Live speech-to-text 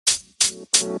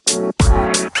Hello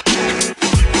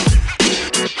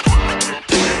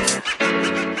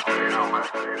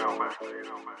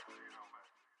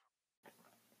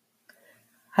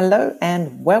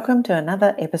and welcome to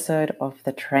another episode of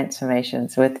the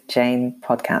Transformations with Jane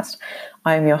podcast.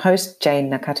 I am your host, Jane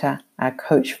Nakata, a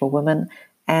coach for women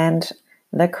and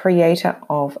the creator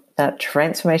of the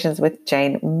Transformations with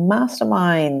Jane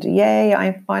Mastermind. Yay,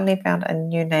 I finally found a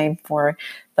new name for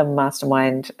the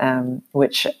mastermind,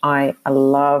 which I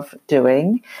love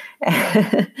doing.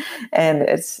 And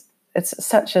it's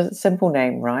such a simple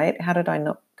name, right? How did I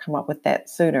not come up with that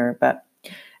sooner? But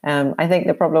I think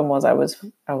the problem was I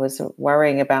was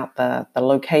worrying about the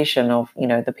location of,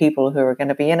 the people who are going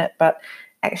to be in it. But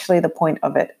actually the point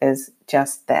of it is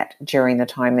just that during the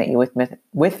time that you're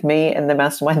with me in the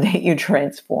mastermind that you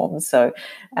transform. So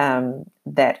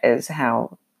that is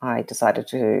how I decided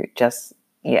to just,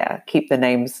 keep the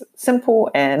names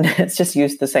simple, and it's just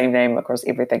use the same name across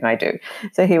everything I do.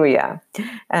 So here we are,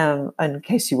 in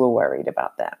case you were worried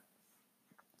about that.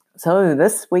 So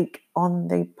this week on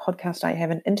the podcast, I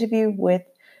have an interview with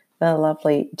the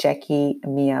lovely Jackie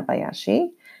Miyabayashi.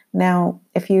 Now,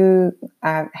 if you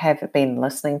have been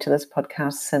listening to this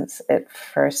podcast since it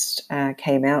first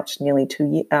came out nearly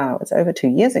it's over 2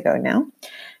 years ago now,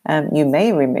 you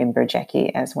may remember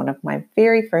Jackie as one of my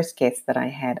very first guests that I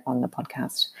had on the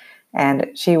podcast. And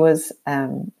she was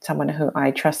someone who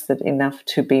I trusted enough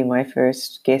to be my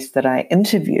first guest that I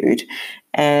interviewed.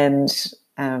 And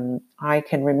I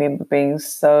can remember being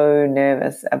so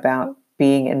nervous about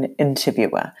being an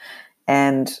interviewer.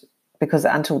 And because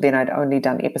until then I'd only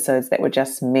done episodes that were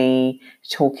just me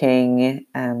talking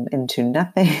into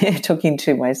nothing, talking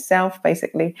to myself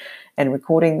basically, and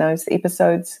recording those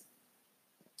episodes.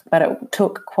 But it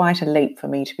took quite a leap for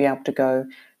me to be able to go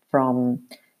from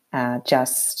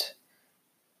just,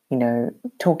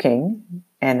 talking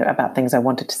and about things I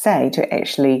wanted to say to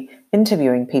actually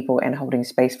interviewing people and holding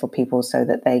space for people so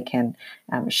that they can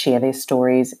share their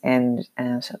stories and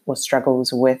or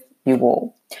struggles with you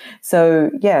all. So,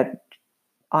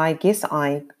 I guess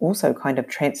I also kind of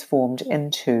transformed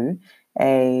into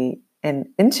an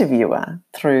interviewer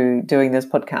through doing this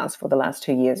podcast for the last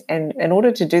 2 years. And in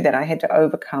order to do that, I had to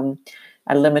overcome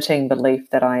a limiting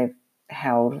belief that I've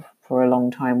held for a long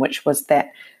time, which was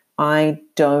that I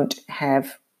don't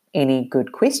have any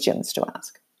good questions to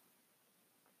ask.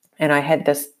 And I had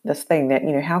this thing that,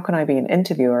 how can I be an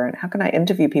interviewer and how can I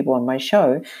interview people on my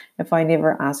show if I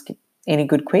never ask any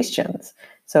good questions?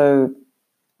 So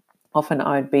often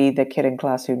I'd be the kid in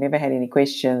class who never had any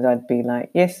questions. I'd be like,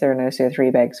 yes, sir, no, sir,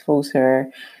 3 bags full, sir.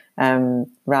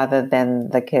 Rather than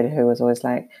the kid who was always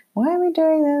like, why are we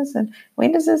doing this? And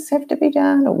when does this have to be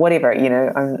done? Or whatever,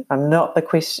 I'm not a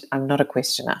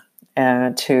questioner.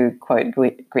 To quote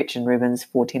Gretchen Rubin's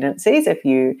 4 tendencies. If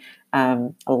you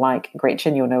like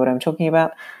Gretchen, you'll know what I'm talking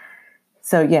about.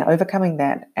 So overcoming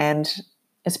that. And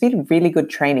it's been really good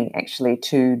training actually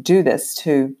to do this,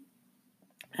 to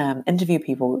interview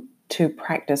people, to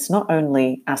practice not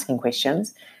only asking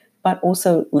questions, but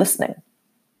also listening.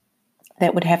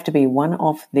 That would have to be one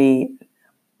of the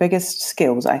biggest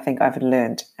skills I think I've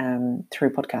learned through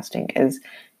podcasting, is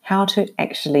how to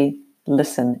actually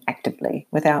listen actively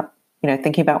without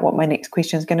thinking about what my next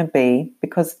question is going to be,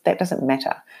 because that doesn't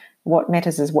matter. What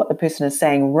matters is what the person is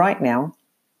saying right now,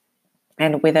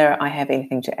 and whether I have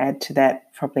anything to add to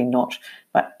that, probably not.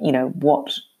 But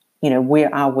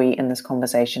where are we in this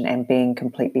conversation, and being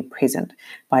completely present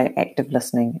by active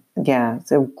listening. Yeah,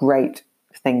 it's a great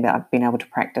thing that I've been able to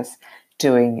practice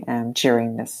doing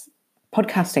during this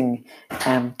podcasting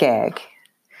gag.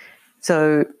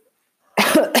 So,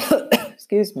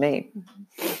 excuse me.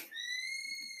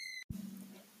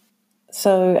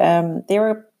 So there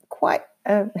are quite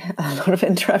a lot of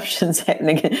interruptions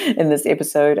happening in this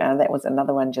episode. That was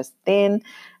another one just then.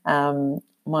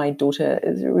 My daughter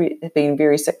is being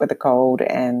very sick with a cold,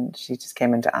 and she just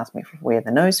came in to ask me where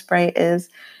the nose spray is.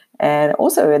 And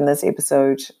also in this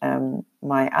episode,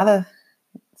 my other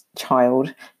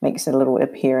child makes a little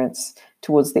appearance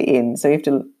towards the end. So you have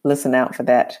to listen out for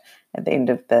that at the end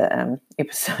of the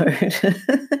episode.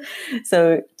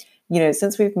 So,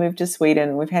 since we've moved to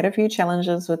Sweden, we've had a few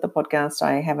challenges with the podcast.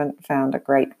 I haven't found a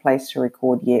great place to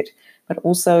record yet. But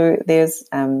also there's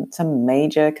some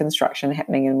major construction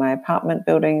happening in my apartment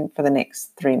building for the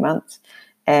next 3 months.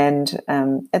 And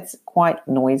it's quite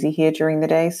noisy here during the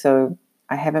day. So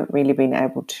I haven't really been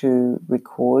able to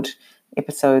record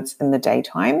episodes in the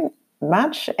daytime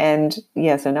much. And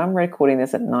so now I'm recording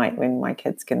this at night when my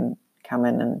kids can come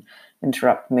in and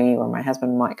interrupt me, or my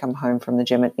husband might come home from the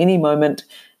gym at any moment.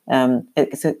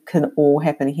 It can all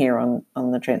happen here on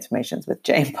the Transformations with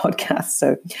Jane podcast.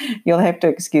 So you'll have to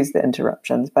excuse the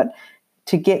interruptions. But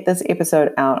to get this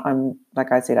episode out,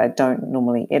 like I said, I don't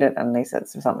normally edit unless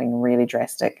it's something really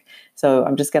drastic. So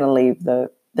I'm just going to leave the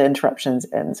interruptions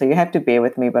in. So you have to bear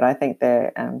with me, but I think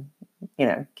they're,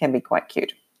 can be quite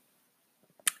cute.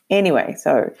 Anyway,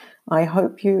 so I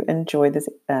hope you enjoy this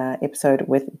episode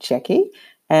with Jackie.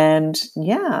 And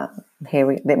yeah,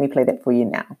 let me play that for you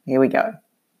now. Here we go.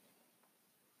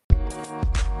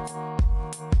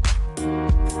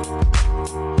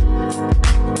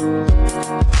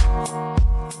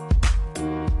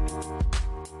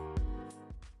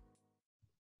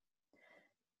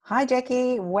 Hi,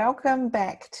 Jackie. Welcome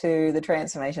back to the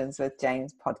Transformations with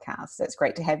Jane's podcast. It's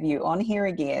great to have you on here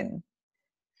again.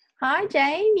 Hi,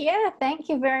 Jane. Yeah, thank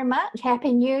you very much.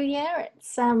 Happy New Year.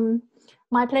 It's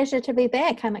my pleasure to be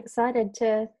back. I'm excited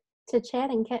to chat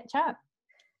and catch up.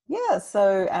 Yeah,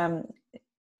 so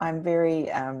I'm very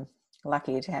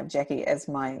lucky to have Jackie as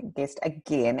my guest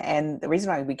again. And the reason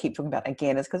why we keep talking about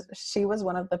again is because she was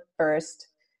one of the first,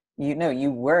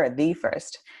 you were the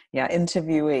first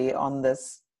interviewee on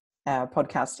this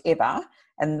podcast ever.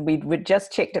 And we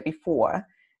just checked it before.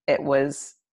 It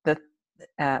was the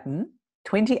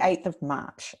 28th of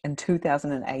March in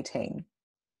 2018.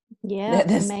 Yeah,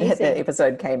 amazing. The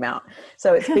episode came out.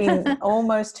 So it's been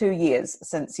almost 2 years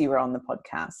since you were on the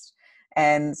podcast.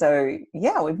 And so,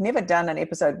 yeah, we've never done an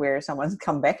episode where someone's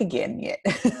come back again yet.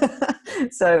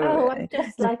 So I'm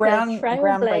just like a trailblazer.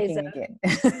 groundbreaking again.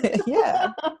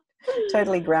 Yeah,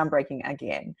 totally groundbreaking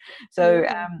again. So,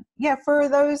 for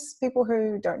those people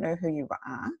who don't know who you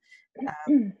are,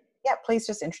 please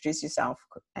just introduce yourself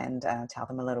and tell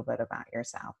them a little bit about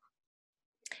yourself.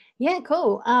 Yeah,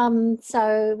 cool.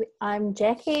 So I'm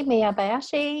Jackie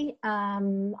Miyabayashi.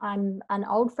 I'm an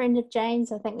old friend of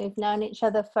Jane's. I think we've known each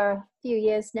other for a few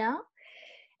years now.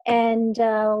 And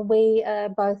we are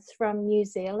both from New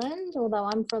Zealand, although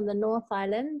I'm from the North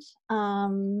Island.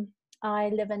 I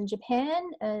live in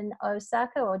Japan, in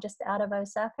Osaka, or just out of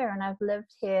Osaka, and I've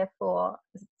lived here for,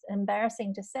 it's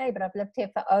embarrassing to say, but I've lived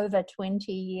here for over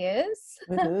 20 years.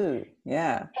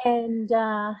 Yeah. And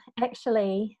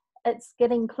actually, it's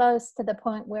getting close to the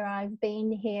point where I've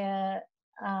been here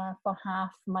for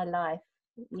half my life.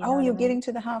 You're getting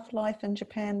to the half life in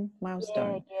Japan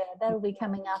milestone. Yeah, that'll be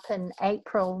coming up in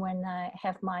April when I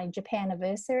have my Japan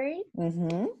anniversary.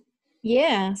 Mm-hmm.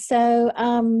 Yeah, so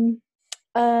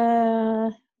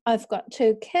I've got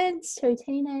 2 kids, 2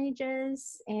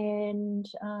 teenagers, and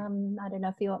I don't know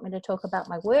if you want me to talk about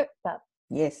my work, but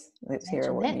yes, let's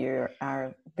hear what you are.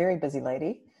 A very busy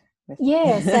lady.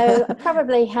 Yeah, so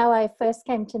probably how I first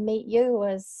came to meet you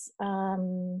was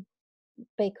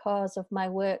because of my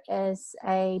work as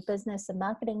a business and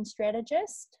marketing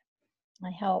strategist.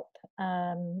 I help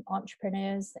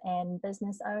entrepreneurs and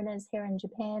business owners here in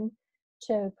Japan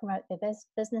to promote their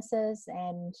businesses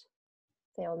and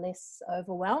feel less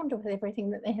overwhelmed with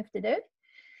everything that they have to do.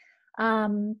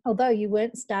 Although you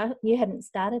hadn't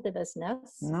started a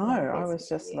business. No, I was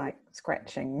just like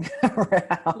scratching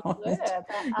around. You were,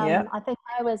 but I think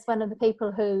I was one of the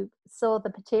people who saw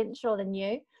the potential in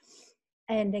you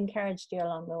and encouraged you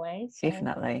along the way. So,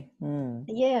 definitely.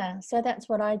 Yeah, so that's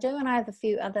what I do, and I have a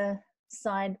few other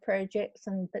side projects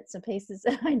and bits and pieces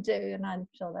that I do, and I'm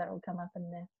sure that'll come up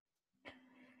in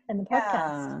the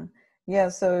podcast. Yeah,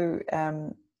 so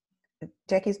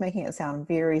Jackie's making it sound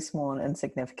very small and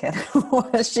insignificant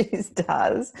what she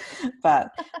does, but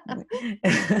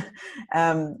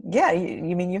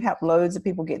you mean you help loads of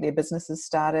people get their businesses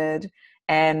started,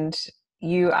 and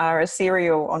you are a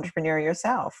serial entrepreneur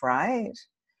yourself, right?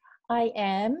 I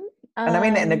am. And I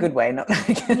mean that in a good way, not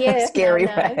like a scary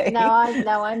way.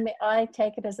 I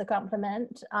take it as a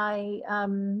compliment. I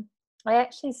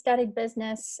actually studied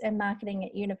business and marketing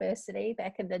at university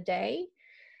back in the day,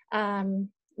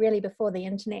 really before the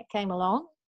internet came along.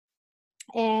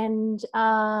 And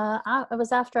it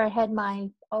was after I had my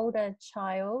older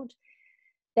child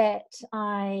that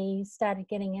I started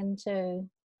getting into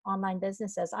online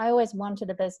businesses. I always wanted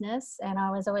a business, and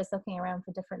I was always looking around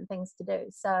for different things to do.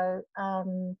 So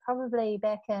probably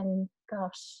back in,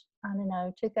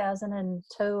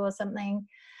 2002 or something,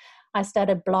 I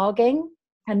started blogging,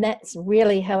 and that's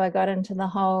really how I got into the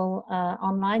whole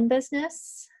online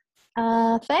business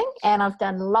thing. And I've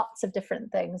done lots of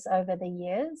different things over the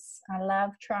years. I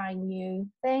love trying new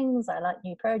things. I like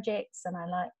new projects, and I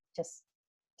like just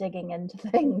digging into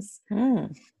things.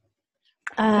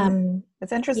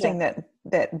 It's interesting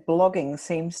that blogging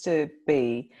seems to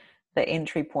be the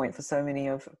entry point for so many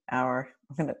of our,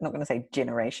 I'm not going to say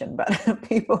generation, but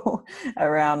people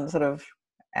around sort of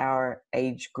our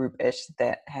age group-ish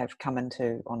that have come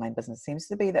into online business seems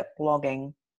to be that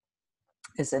blogging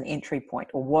is an entry point,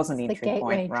 or was an It's the entry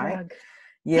point, gateway right? drug.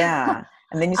 Yeah.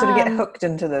 And then you sort of get hooked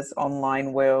into this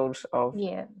online world of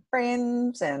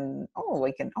friends, and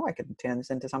I can turn this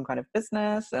into some kind of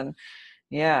business. And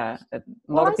a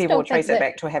lot of people trace it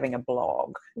back to having a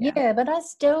blog. Yeah, but I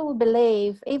still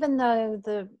believe, even though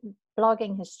the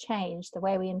blogging has changed, the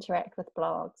way we interact with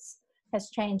blogs has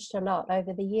changed a lot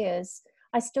over the years,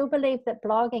 I still believe that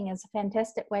blogging is a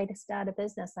fantastic way to start a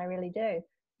business. I really do,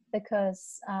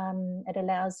 because it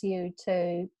allows you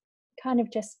to kind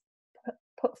of just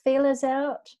put feelers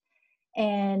out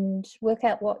and work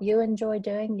out what you enjoy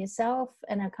doing yourself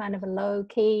in a kind of a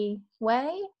low-key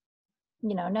way.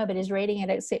 You know, nobody's reading it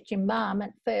except your mum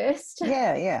at first.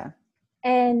 Yeah.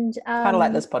 And kind of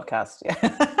like this podcast. Yeah.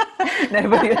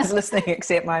 Nobody is listening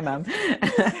except my mum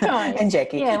and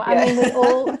Jackie. Yeah, I mean,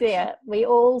 we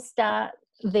all start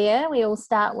there. We all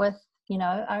start with, you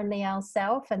know, only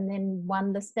ourselves, and then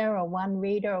one listener or one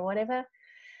reader or whatever.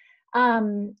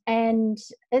 And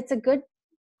it's a good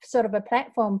sort of a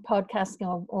platform,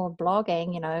 podcasting or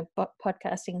blogging. You know, but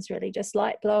podcasting is really just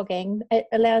like blogging. It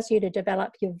allows you to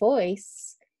develop your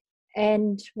voice,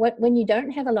 and when you don't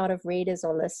have a lot of readers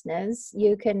or listeners,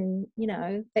 you can, you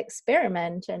know,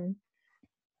 experiment and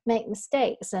make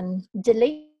mistakes and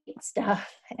delete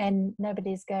stuff, and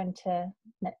nobody's going to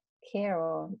care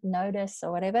or notice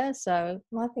or whatever. So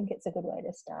I think it's a good way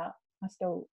to start. I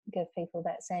still give people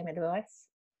that same advice.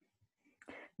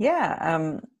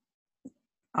 Yeah,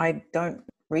 I don't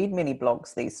read many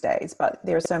blogs these days, but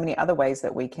there are so many other ways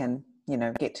that we can, you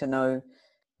know, get to know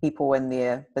people in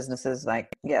their businesses, like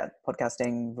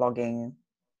podcasting, vlogging,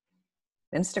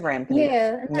 Instagram can be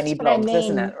mini blogs,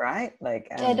 isn't it? Right? Like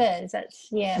it is.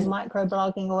 It's micro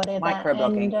blogging or whatever. Micro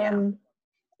blogging, and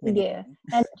and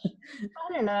I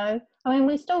don't know. I mean,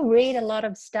 we still read a lot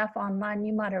of stuff online.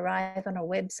 You might arrive on a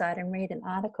website and read an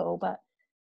article, but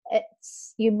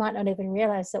you might not even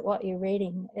realize that what you're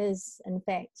reading is in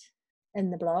fact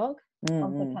in the blog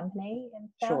of the company and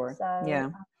stuff. Sure. So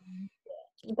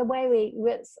the way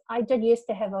I did used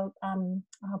to have a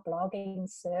blogging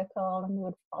circle, and we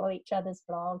would follow each other's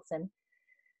blogs, and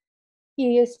you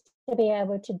used to be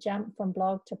able to jump from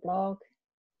blog to blog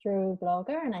through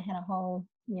Blogger, and I had a whole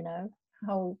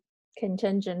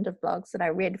contingent of blogs that I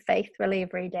read faithfully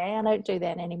every day. I don't do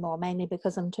that anymore, mainly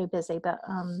because I'm too busy, but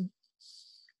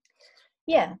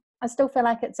I still feel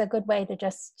like it's a good way to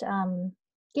just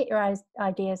get your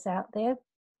ideas out there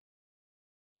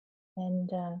and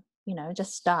you know,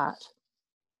 just start.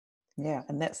 Yeah,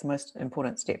 and that's the most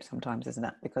important step sometimes, isn't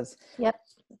it? Because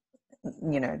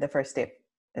you know, the first step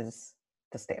is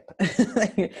the step.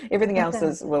 Everything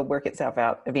else will work itself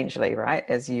out eventually, right?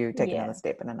 As you take another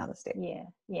step and another step.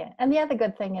 Yeah. And the other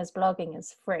good thing is blogging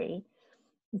is free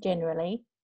generally.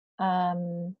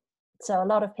 So a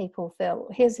lot of people feel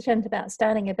hesitant about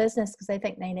starting a business because they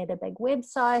think they need a big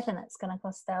website and it's going to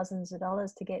cost thousands of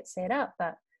dollars to get set up,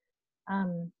 but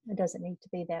it doesn't need to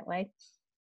be that way.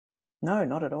 No,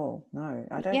 not at all. No,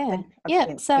 I don't think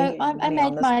I've so I made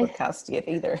on this podcast yet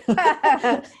either.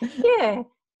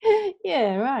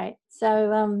 Right.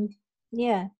 So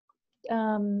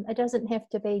it doesn't have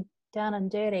to be down and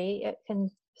dirty. It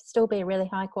can still be a really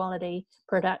high quality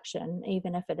production,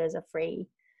 even if it is a free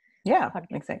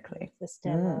exactly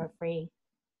system or a free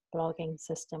blogging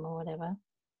system or whatever.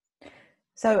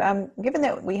 So given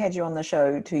that we had you on the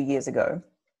show 2 years ago,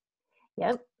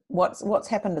 what's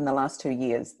happened in the last 2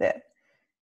 years that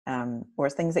or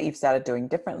things that you've started doing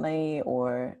differently,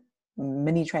 or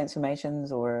mini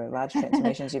transformations or large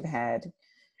transformations you've had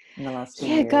in the last 2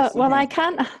 years? God, well, I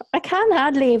can't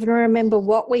hardly even remember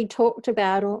what we talked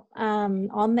about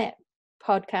on that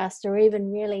podcast, or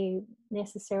even really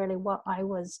necessarily what I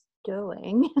was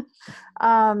doing.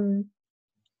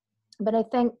 But I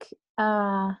think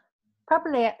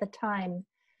probably at the time,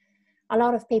 a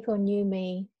lot of people knew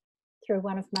me through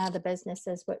one of my other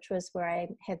businesses, which was where I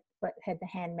had the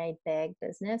handmade bag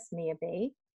business, Mia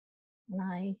B. And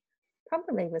I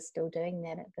probably was still doing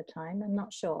that at the time. I'm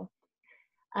not sure.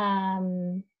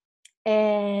 And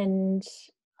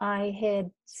I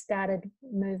had started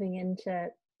moving into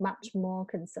much more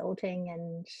consulting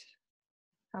and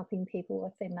helping people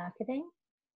with their marketing.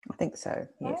 I think so.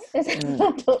 Yes. Right?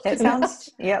 It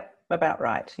sounds about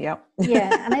right. Yep.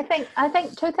 And I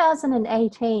think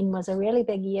 2018 was a really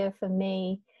big year for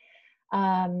me.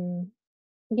 You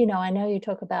know, I know you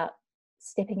talk about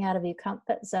stepping out of your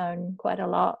comfort zone quite a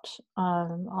lot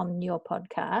on your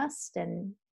podcast,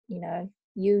 and you know,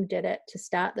 you did it to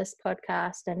start this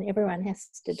podcast, and everyone has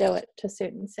to do it to a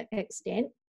certain extent.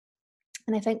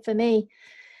 And I think for me,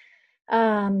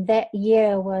 That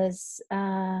year was,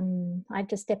 I had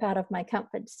to step out of my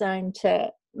comfort zone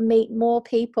to meet more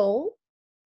people.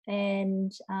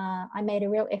 And I made a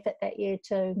real effort that year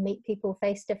to meet people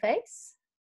face to face.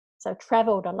 So I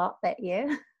traveled a lot that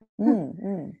year.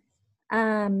 And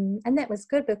that was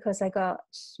good because I got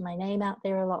my name out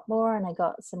there a lot more, and I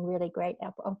got some really great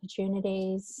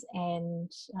opportunities,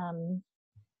 and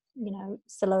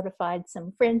solidified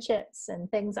some friendships and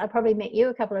things. I probably met you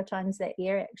a couple of times that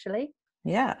year, actually.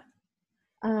 Yeah.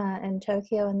 In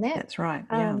Tokyo and that. That's right.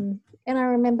 Yeah. And I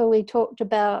remember we talked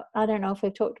about, I don't know if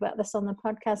we've talked about this on the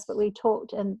podcast, but we've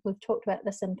talked about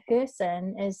this in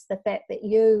person, is the fact that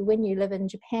when you live in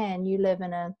Japan, you live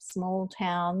in a small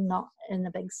town, not in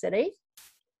a big city.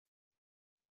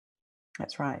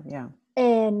 That's right. Yeah.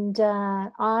 And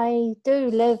I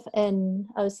do live in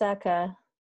Osaka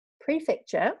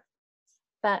Prefecture,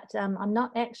 but I'm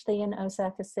not actually in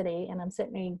Osaka City, and I'm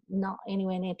certainly not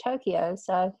anywhere near Tokyo.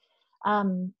 So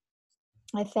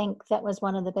I think that was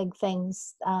one of the big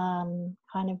things, kind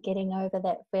of getting over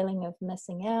that feeling of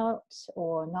missing out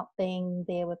or not being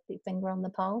there with the finger on the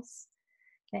pulse,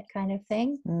 that kind of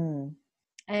thing.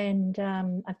 And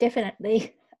I've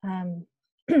definitely,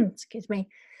 excuse me,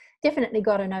 definitely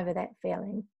gotten over that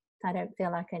feeling. I don't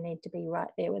feel like I need to be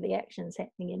right there where the action's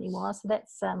happening anymore. So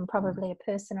that's probably a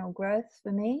personal growth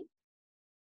for me.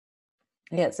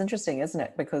 Yeah, it's interesting, isn't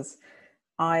it? Because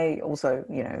I also,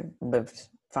 lived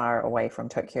far away from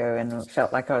Tokyo and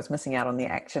felt like I was missing out on the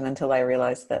action until I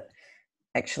realized that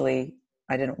actually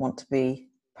I didn't want to be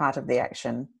part of the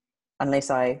action unless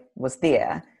I was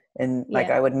there. And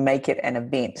I would make it an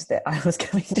event that I was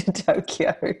coming to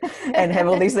Tokyo and have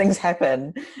all these things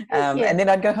happen. And then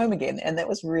I'd go home again. And that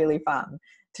was really fun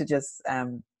to just,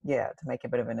 to make a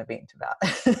bit of an event about.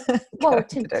 Well,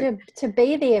 to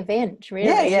be the event,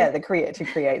 really. Yeah, to create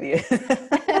the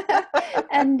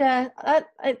And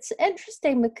it's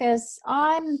interesting because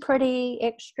I'm pretty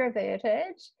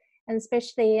extroverted, and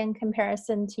especially in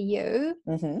comparison to you.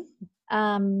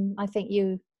 I think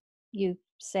you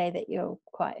say that you're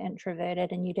quite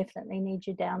introverted, and you definitely need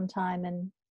your downtime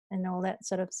and all that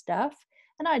sort of stuff,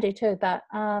 and I do too. But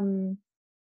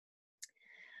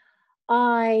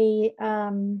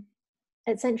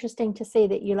it's interesting to see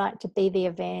that you like to be the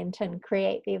event and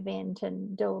create the event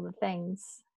and do all the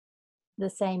things the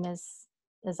same as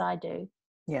I do.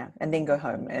 Yeah, and then go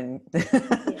home and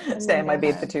stay in my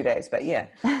bed for 2 days. But no,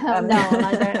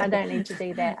 I don't need to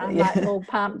do that. I'm like all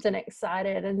pumped and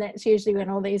excited, and that's usually when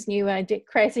all these new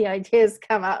crazy ideas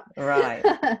come up. Right.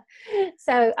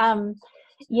 So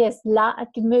yes,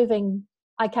 moving.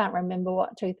 I can't remember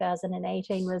what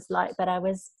 2018 was like, but I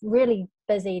was really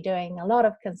busy doing a lot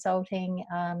of consulting.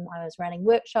 I was running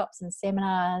workshops and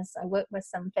seminars. I worked with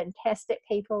some fantastic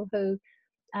people who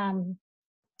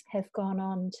have gone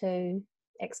on to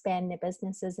expand their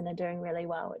businesses and are doing really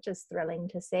well, which is thrilling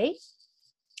to see.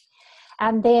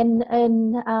 And then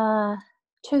in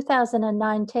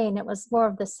 2019, it was more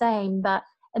of the same, but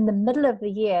in the middle of the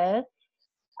year,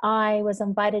 I was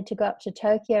invited to go up to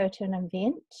Tokyo to an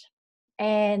event.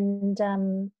 And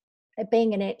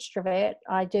being an extrovert,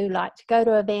 I do like to go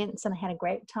to events, and I had a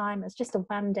great time. It's just a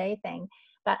one-day thing.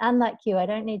 But unlike you, I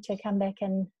don't need to come back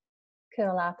and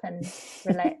curl up and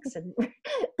relax and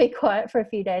be quiet for a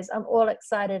few days. I'm all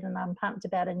excited and I'm pumped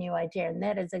about a new idea. And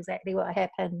that is exactly what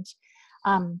happened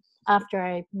after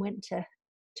I went to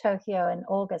Tokyo in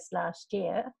August last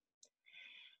year.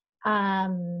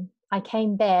 I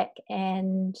came back,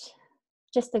 and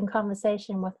just in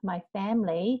conversation with my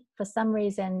family, for some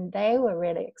reason, they were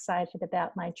really excited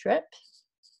about my trip.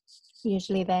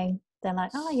 Usually they're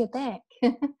like, "Oh, you're back."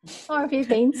 Or have you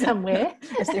been somewhere?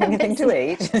 Is there anything to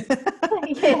eat?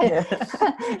 Yeah.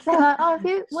 They're like, "Oh,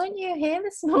 weren't you here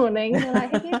this morning?" They're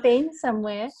like, "Have you been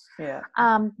somewhere?" Yeah.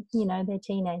 They're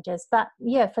teenagers. But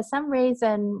yeah, for some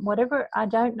reason, I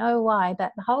don't know why,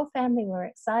 but the whole family were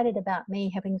excited about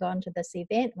me having gone to this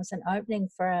event. It was an opening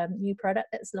for a new product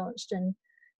that's launched in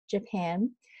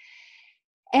Japan.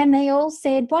 And they all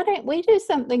said, "Why don't we do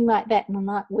something like that?" And I'm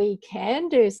like, "We can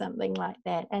do something like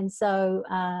that." And so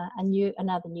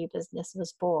another new business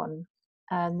was born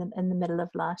in the middle of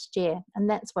last year. And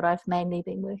that's what I've mainly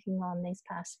been working on these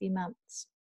past few months.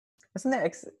 Isn't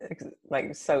that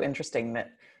so interesting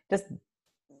that just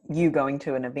you going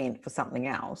to an event for something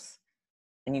else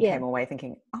and you came away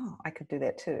thinking, "Oh, I could do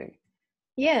that too."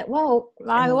 Yeah, well,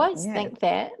 I always think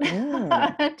that.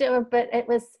 But it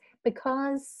was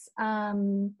because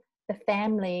the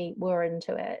family were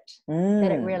into it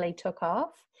that it really took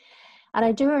off. And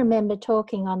I do remember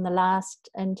talking on the last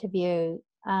interview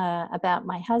about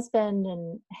my husband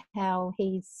and how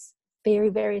he's very,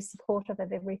 very supportive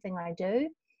of everything I do.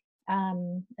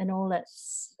 in all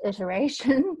its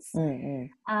iterations.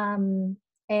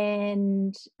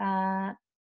 And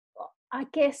I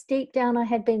guess deep down I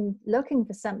had been looking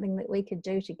for something that we could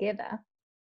do together.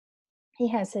 He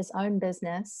has his own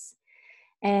business,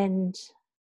 and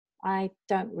I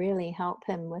don't really help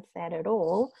him with that at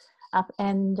all, up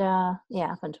until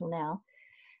now.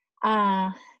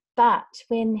 But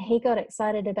when he got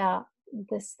excited about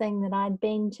this thing that I'd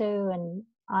been to, and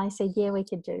I said, yeah, we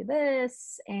could do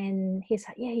this, and he's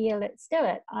like, yeah, let's do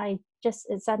it.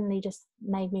 It suddenly just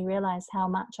made me realize how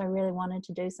much I really wanted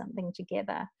to do something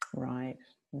together. Right.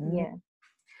 Yeah.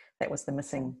 That was the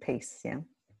missing piece. Yeah.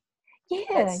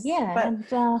 Yeah. But and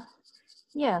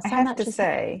I have to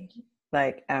say,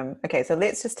 like, okay, so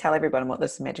let's just tell everyone what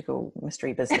this magical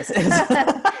mystery business is.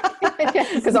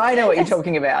 Because I know what you're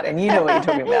talking about, and you know what you're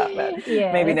talking about, but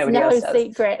maybe nobody else does. No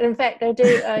secret. In fact,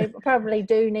 I probably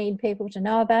do need people to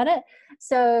know about it.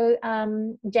 So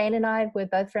Jane and I, we're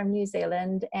both from New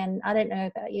Zealand, and I don't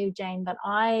know about you, Jane, but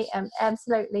I am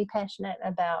absolutely passionate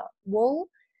about wool.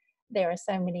 There are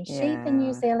so many sheep in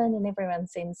New Zealand, and everyone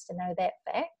seems to know that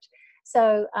fact.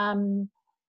 So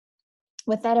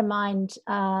with that in mind,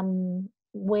 when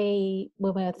we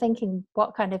were thinking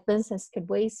what kind of business could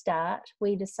we start,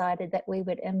 we decided that we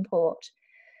would import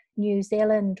New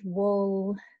Zealand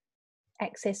wool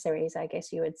accessories, I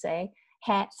guess you would say,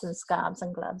 hats and scarves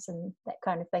and gloves and that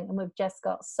kind of thing. And we've just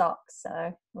got socks,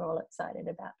 so we're all excited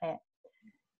about that.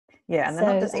 Yeah, and they're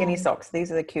not just any socks.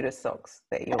 These are the cutest socks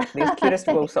the cutest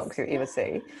wool socks you ever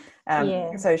see.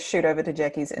 So shoot over to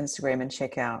Jackie's Instagram and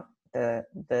check out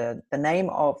the name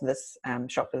of this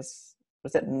shop is,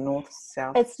 was it North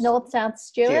South? It's North South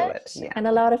Stuart. Yeah. And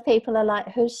a lot of people are like,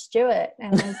 who's Stuart?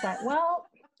 And I was like, well,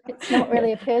 it's not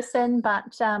really a person, but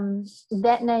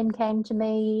that name came to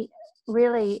me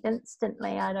really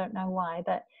instantly. I don't know why,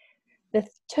 but the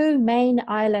two main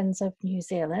islands of New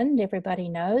Zealand, everybody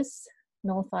knows,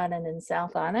 North Island and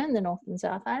South Island, the North and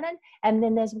South Island. And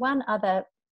then there's one other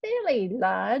fairly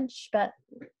large, but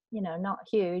not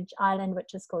huge island,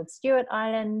 which is called Stewart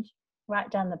Island, right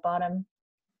down the bottom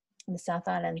of the South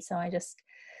Island. So I just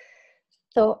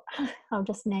thought, I'll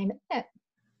just name it that.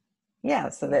 Yeah,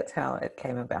 so that's how it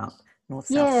came about. North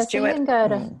South Stuart. So you can go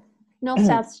to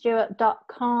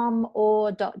northsouthstuart.com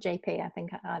or .gp. I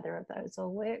think either of those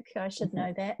will work. I should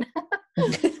know that.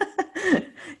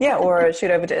 Yeah, or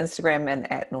shoot over to Instagram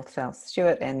and at North South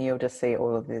Stuart, and you'll just see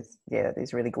all of these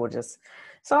really gorgeous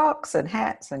socks and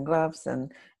hats and gloves.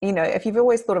 And if you've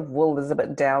always thought of wool as a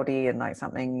bit dowdy and like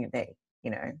something that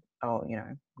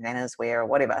nanas wear or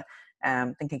whatever,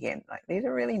 think again. Like, these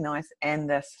are really nice, and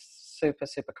they're super,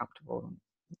 super comfortable,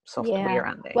 soft to wear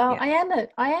around there. Well, I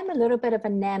am a little bit of a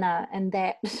nana, and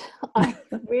that I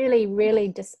really, really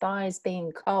despise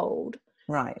being cold.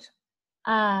 Right.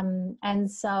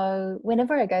 And so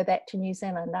whenever I go back to New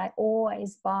Zealand, I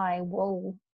always buy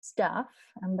wool stuff.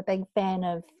 I'm a big fan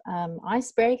of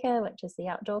Icebreaker, which is the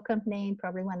outdoor company,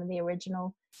 probably one of the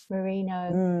original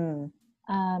merino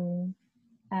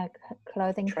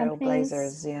clothing companies.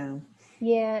 Trailblazers,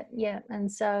 yeah.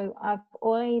 And so I've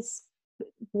always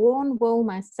worn wool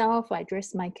myself. I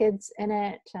dress my kids in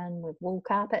it, and with wool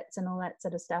carpets and all that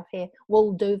sort of stuff here.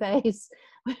 Wool duvets.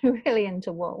 We're really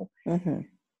into wool. Mm-hmm.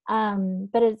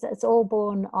 But it's all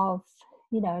born of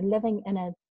living in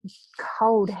a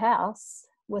cold house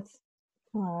with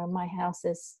my house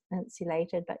is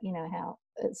insulated, but how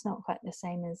it's not quite the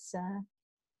same as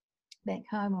back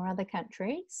home or other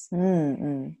countries.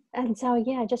 And so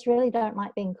I just really don't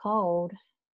like being cold.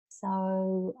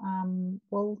 So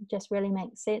wool just really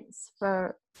makes sense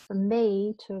for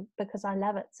me because I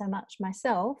love it so much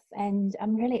myself, and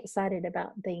I'm really excited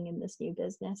about being in this new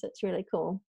business. It's really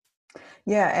cool.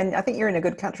 Yeah, and I think you're in a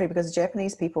good country because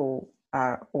Japanese people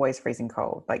are always freezing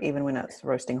cold. Like, even when it's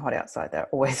roasting hot outside, they're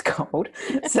always cold.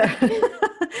 So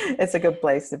it's a good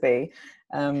place to be,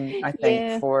 I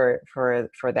think, for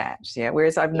that. Yeah.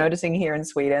 Whereas I'm noticing here in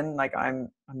Sweden, like I'm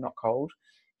not cold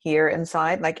here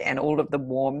inside, like, and all of the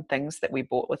warm things that we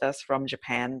brought with us from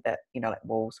Japan, that like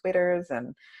wool sweaters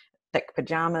and thick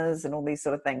pajamas and all these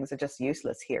sort of things, are just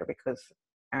useless here because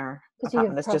our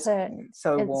apartment is just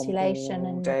so warm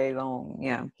all day long.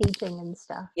 Heating and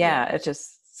stuff. It's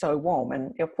just so warm,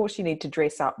 and of course you need to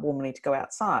dress up warmly to go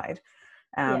outside,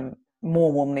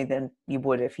 more warmly than you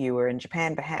would if you were in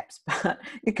Japan perhaps, but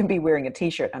you can be wearing a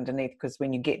t-shirt underneath, because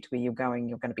when you get to where you're going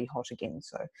to be hot again.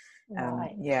 So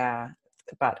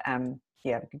but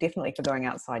definitely for going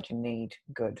outside you need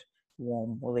good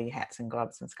warm woolly hats and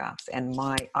gloves and scarves. And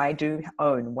I do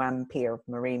own one pair of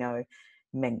merino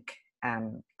mink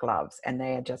gloves, and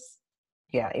they are just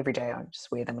every day I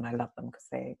just wear them and I love them because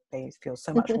they feel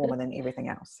so much warmer than everything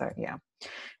else. So yeah,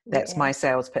 that's my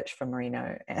sales pitch for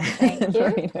Merino. Thank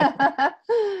you.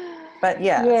 But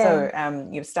so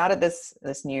you've started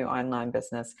this new online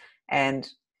business, and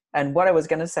what I was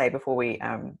going to say before we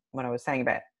when I was saying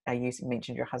about you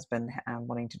mentioned your husband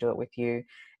wanting to do it with you,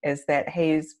 is that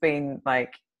he's been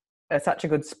like such a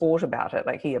good sport about it.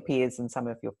 Like he appears in some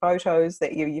of your photos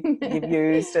that you've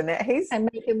used, and that I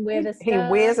make him wear the stuff. He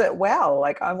wears it well.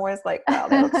 Like I'm always like, wow,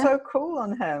 that looks so cool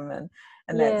on him, and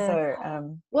that's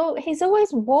so. Well, he's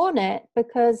always worn it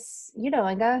because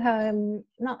I go home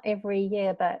not every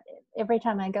year, but every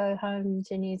time I go home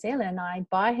to New Zealand, I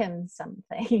buy him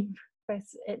something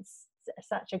because it's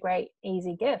such a great,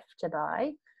 easy gift to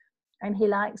buy, and he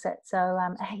likes it. So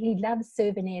he loves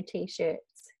souvenir T-shirts.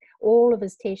 All of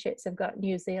his T-shirts have got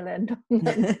New Zealand on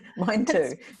them. Mine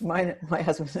too. My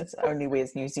husband only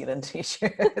wears New Zealand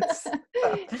T-shirts.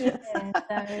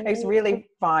 It's really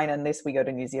fine unless we go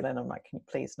to New Zealand. I'm like, can you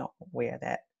please not wear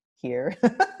that here?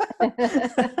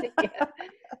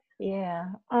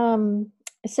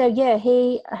 So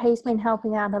he's been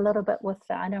helping out a little bit with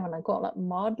I don't want to call it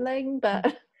modeling,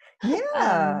 but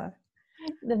the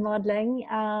modeling,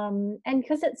 and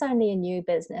because it's only a new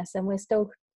business and we're still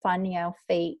finding our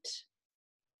feet,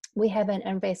 we haven't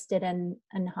invested in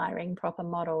hiring proper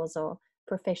models or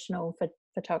professional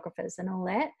photographers and all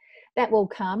that will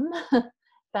come.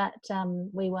 But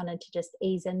we wanted to just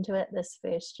ease into it this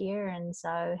first year, and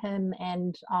so him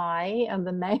and I are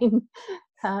the main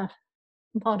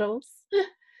models.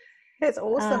 It's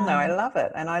awesome though. I love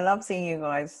it, and I love seeing you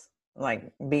guys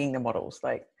like being the models.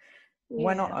 Like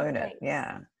why not own it?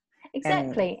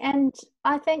 Exactly. And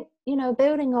I think,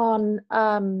 building on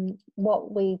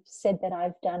what we've said that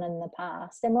I've done in the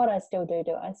past and what I still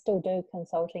do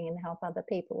consulting and help other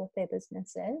people with their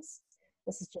businesses.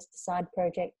 This is just a side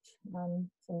project for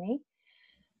me.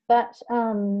 But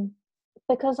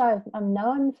because I'm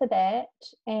known for that,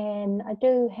 and I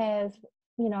do have,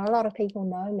 a lot of people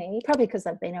know me, probably because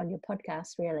I've been on your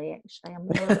podcast, really, actually. I'm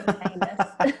a little bit famous.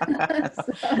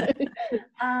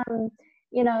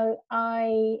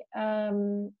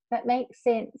 That makes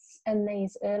sense in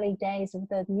these early days of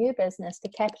the new business to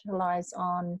capitalize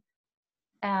on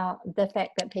the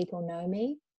fact that people know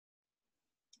me.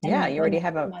 And you already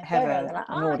have an audience.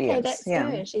 Okay, that's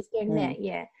her. She's doing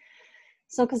that.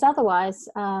 So, because otherwise,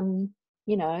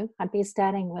 I'd be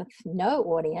starting with no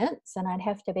audience, and I'd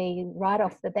have to be right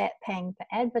off the bat paying for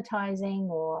advertising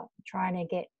or trying to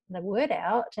get the word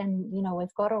out. And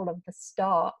we've got all of the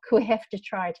stock. We have to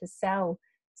try to sell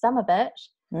some of it.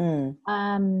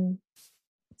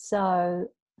 So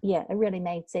it really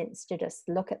made sense to just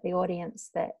look at the audience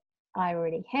that I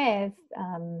already have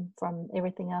from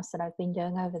everything else that I've been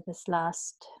doing over this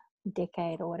last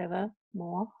decade or whatever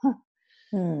more.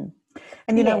 And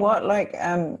you know what, like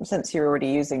since you're already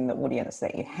using the audience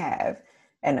that you have,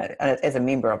 and as a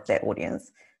member of that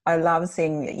audience, I love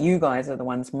seeing that you guys are the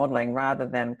ones modeling rather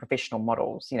than professional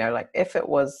models. Like if it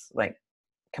was like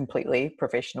completely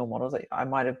professional models, I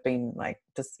might have been like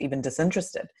just even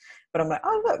disinterested. But I'm like,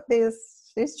 oh look,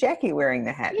 there's Jackie wearing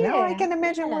the hat. Now I can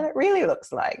imagine what it really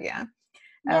looks like.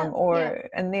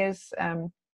 And there's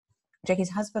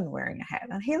Jackie's husband wearing a hat,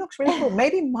 and he looks really cool.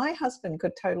 Maybe my husband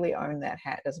could totally own that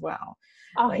hat as well.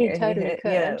 Oh, like, he totally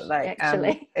could.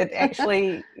 Actually, it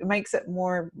actually makes it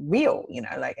more real,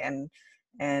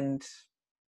 and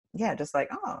just like,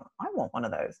 oh, I want one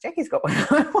of those. Jackie's got one.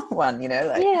 I want one.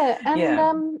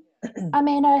 I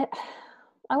mean, I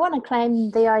want to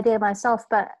claim the idea myself,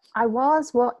 but I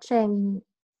was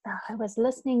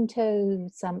listening to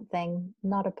something,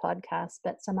 not a podcast,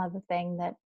 but some other thing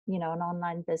that, an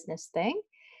online business thing.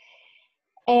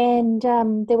 And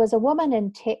there was a woman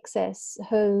in Texas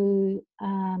who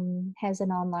has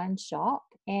an online shop,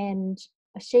 and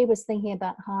she was thinking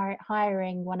about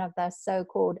hiring one of those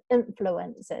so-called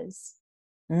influencers.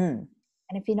 And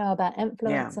if you know about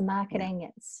influencer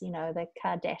marketing, it's, the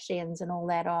Kardashians and all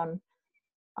that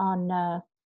on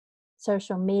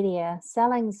social media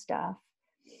selling stuff.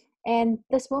 And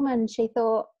this woman, she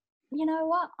thought, you know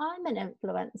what, I'm an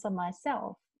influencer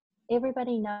myself.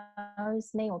 Everybody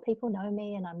knows me, or people know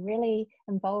me, and I'm really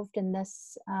involved in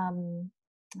this. I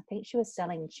think she was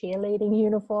selling cheerleading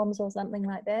uniforms or something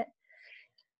like that.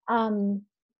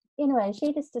 Anyway,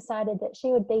 she just decided that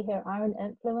she would be her own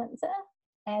influencer,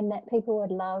 and that people would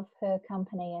love her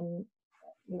company and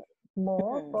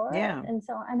more for it. And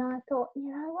so, and I thought, you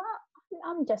know what,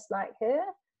 I'm just like her.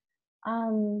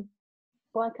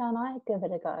 Why can't I give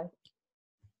it a go?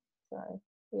 So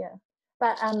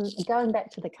But going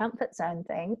back to the comfort zone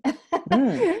thing,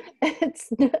 Mm. it's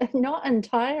not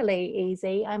entirely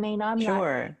easy. I mean, I'm like,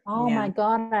 Sure. oh Yeah. my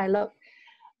God, I look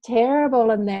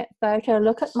terrible in that photo.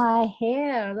 Look at my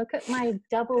hair. Look at my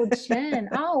double chin.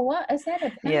 Oh, what is that?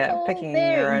 A Yeah. pimple Picking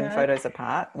there? your You own know? photos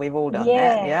apart. We've all done that.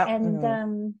 Yeah. Yeah. And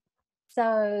Mm.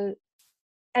 so,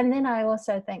 and then I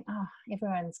also think, oh,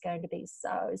 everyone's going to be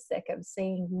so sick of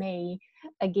seeing me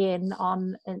again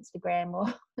on Instagram,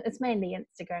 or it's mainly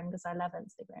Instagram because I love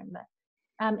Instagram, but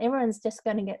everyone's just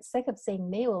going to get sick of seeing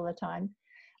me all the time.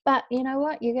 But you know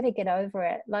what? You're going to get over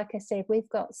it. Like I said, we've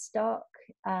got stock.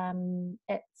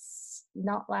 It's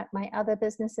not like my other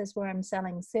businesses where I'm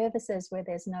selling services where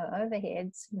there's no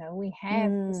overheads. You know, we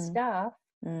have the Mm. stuff.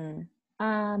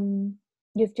 Mm.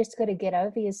 You've just got to get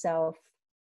over yourself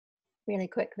really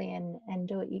quickly and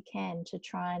do what you can to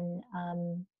try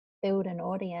and build an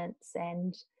audience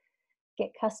and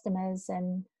get customers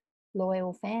and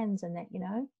loyal fans and that, you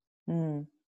know. Mm.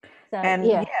 So And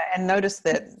yeah. yeah, and notice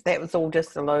that that was all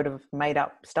just a load of made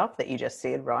up stuff that you just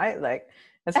said, right? Like,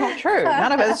 it's not true.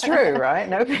 None of it's true, right?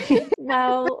 Nobody,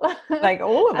 Well, like,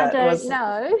 all of I it don't was,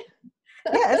 know.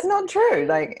 yeah, it's not true.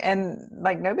 Like, and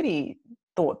like nobody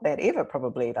thought that ever,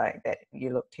 probably, like that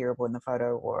you look terrible in the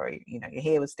photo, or you know your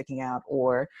hair was sticking out,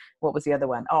 or what was the other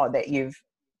one? Oh, that you've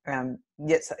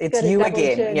yes, it's Got a you double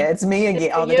again. chin. Yeah, it's me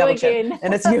again. Oh, the You double chin, again.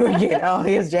 and it's you again. Oh,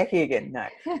 here's Jackie again. No,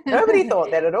 nobody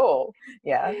thought that at all.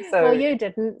 Yeah, Well, so you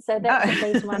didn't, so no. that's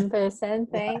at least one person.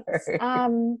 Thanks.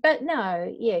 No. But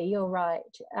no, yeah, you're right.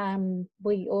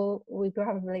 We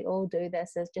probably all do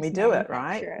this, as We just do it,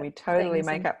 right? manufacture We totally things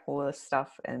make and up all this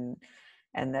stuff, and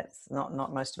that's not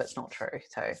most of it's not true.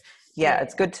 So yeah, yeah,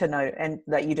 it's good to know, and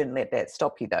that you didn't let that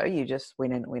stop you though. You just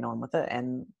went on with it,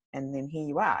 and then here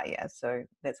you are. Yeah, so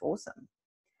that's awesome.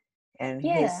 And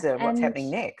here's yeah, what's and happening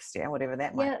next. Yeah, whatever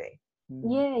that might yeah, be.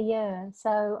 Mm. yeah.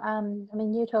 So, I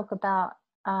mean, you talk about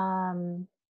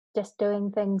just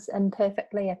doing things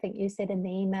imperfectly. I think you said in the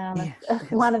email, Yeah, if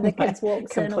that's one of the kids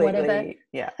walks in or whatever, completely.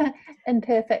 Yeah.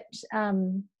 imperfect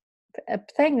a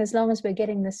thing. As long as we're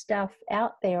getting the stuff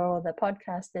out there, or the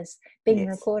podcast is being Yes.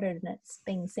 recorded and it's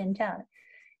being sent out,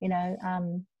 you know,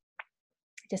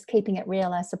 just keeping it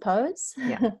real, I suppose.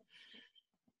 Yeah.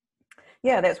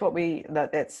 Yeah, that's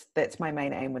my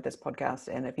main aim with this podcast.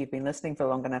 And if you've been listening for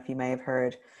long enough, you may have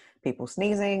heard people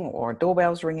sneezing or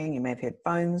doorbells ringing. You may have heard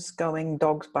phones going,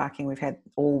 dogs barking. We've had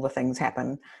all the things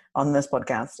happen on this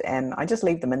podcast, and I just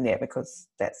leave them in there because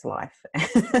that's life.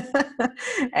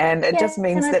 And it Yeah, just and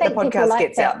means I that the think people podcast like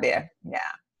gets that. out there. Yeah.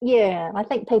 Yeah, I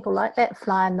think people like that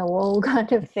fly in the wall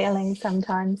kind of feeling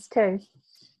sometimes too.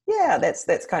 Yeah, that's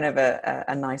kind of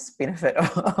a nice benefit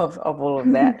of all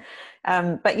of that.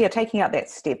 But yeah, taking out that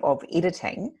step of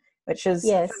editing, which is, for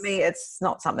Yes. me, it's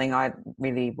not something I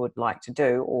really would like to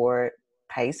do or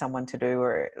pay someone to do,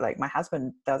 or like my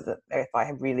husband does it if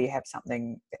I really have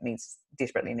something that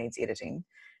desperately needs editing,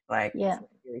 like Yeah.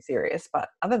 very serious. But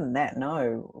other than that,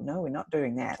 no, we're not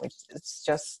doing that. It's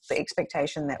just the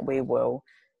expectation that we will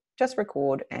just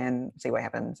record and see what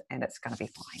happens, and it's going to be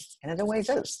fine, and it always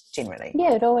is generally.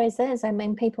 Yeah, it always is. I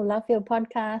mean, people love your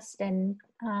podcast, and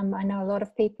I know a lot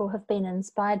of people have been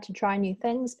inspired to try new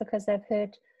things because they've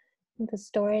heard the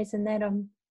stories and that on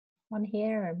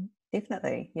here. And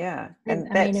Definitely, yeah. and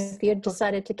And I mean, that's if you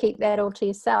decided to keep that all to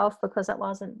yourself because it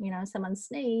wasn't, you know, someone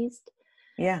sneezed,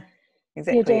 yeah, you're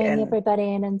exactly. doing And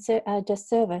everybody an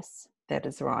disservice. that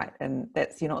is right. And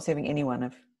that's, you're not serving anyone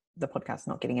if the podcast's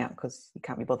not getting out because you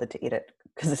can't be bothered to edit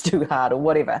because it's too hard or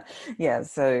whatever. Yeah.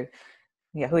 So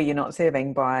yeah, who are you not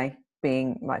serving by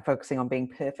being like focusing on being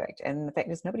perfect? And the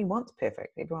fact is, nobody wants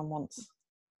perfect. Everyone wants,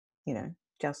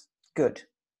 just good.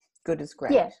 Good is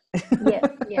great. Yeah,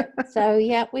 yeah. So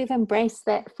yeah, we've embraced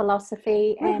that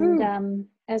philosophy, and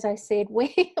as I said,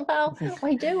 we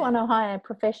do want to hire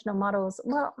professional models.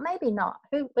 Well, maybe not.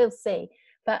 Who we'll see,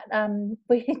 but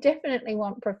we definitely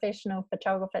want professional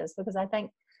photographers because I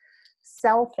think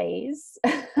selfies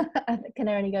can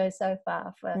only go so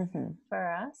far for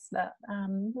us. But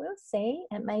we'll see.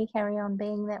 It may carry on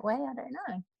being that way. I don't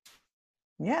know.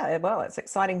 Yeah, well, it's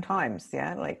exciting times.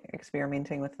 Yeah, like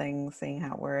experimenting with things, seeing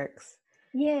how it works.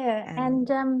 Yeah, and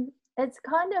it's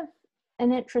kind of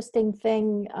an interesting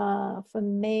thing for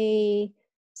me.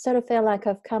 Sort of feel like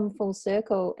I've come full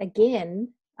circle again.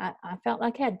 I felt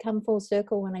like I had come full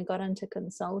circle when I got into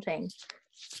consulting,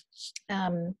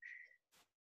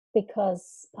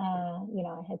 because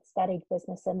I had studied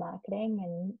business and marketing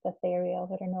and the theory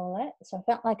of it and all that. So I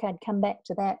felt like I'd come back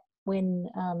to that when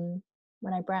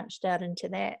I branched out into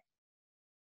that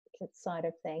side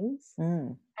of things,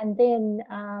 and then.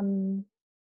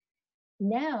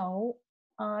 Now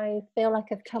I feel like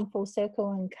I've come full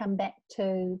circle and come back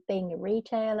to being a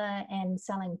retailer and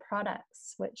selling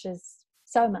products, which is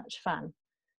so much fun.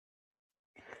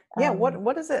 Yeah,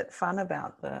 what is it fun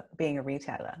about being a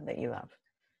retailer that you love?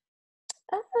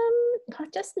 I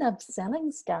just love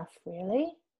selling stuff, really.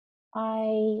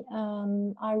 I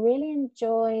really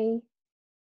enjoy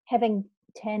having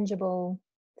tangible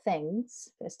things,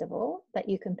 first of all, that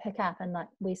you can pick up. And like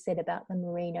we said about the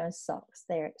merino socks,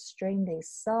 they're extremely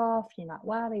soft. You're like,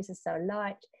 wow, these are so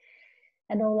light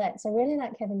and all that. So I really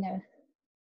like having a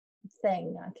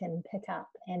thing I can pick up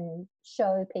and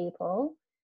show people,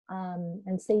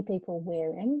 and see people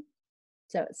wearing.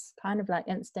 So it's kind of like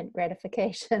instant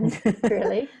gratification,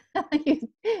 really.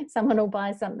 Someone will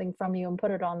buy something from you and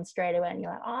put it on straight away, and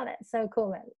you're like, oh, that's so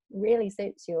cool. That really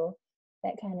suits you,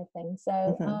 that kind of thing.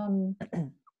 So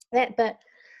but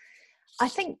I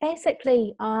think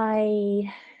basically I'm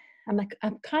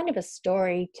kind of a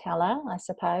storyteller, I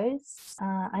suppose.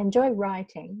 I enjoy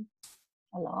writing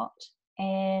a lot.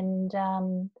 And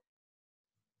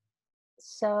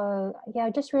so yeah, I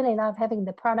just really love having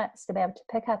the products to be able to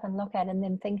pick up and look at and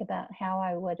then think about how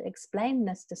I would explain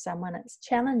this to someone. It's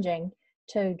challenging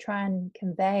to try and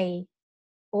convey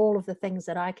all of the things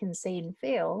that I can see and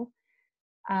feel,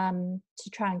 to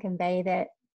try and convey that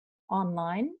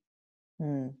online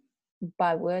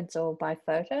by words or by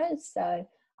photos. So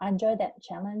I enjoy that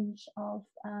challenge of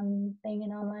being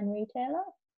an online retailer.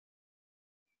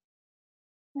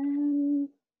 I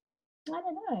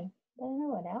don't know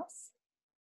what else.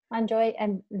 I enjoy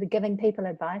the giving people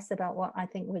advice about what I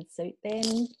think would suit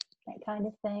them, that kind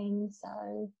of thing.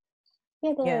 So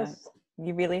yeah,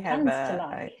 you really have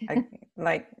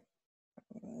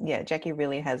Jackie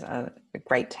really has a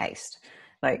great taste,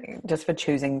 like just for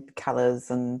choosing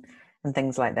colors and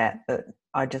things like that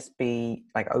I'd just be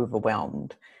like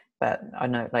overwhelmed. But I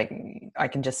know, like, I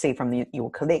can just see from your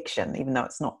collection, even though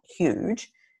it's not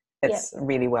huge, it's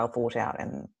really well thought out,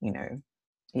 and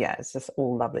it's just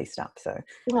all lovely stuff. So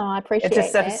I appreciate it's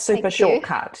just that. a super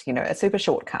shortcut, a super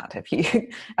shortcut if you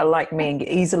are like me and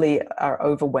easily are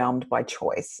overwhelmed by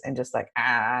choice and just like,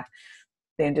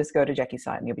 then just go to Jackie's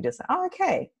site and you'll be just like, oh,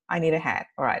 okay, I need a hat.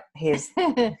 All right, here's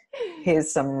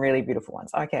some really beautiful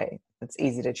ones. Okay, it's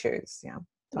easy to choose. Yeah,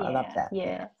 so I love that.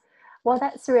 Yeah. Well,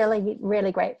 that's really,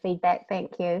 really great feedback.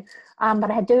 Thank you. But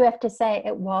I do have to say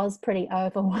it was pretty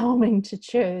overwhelming to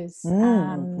choose.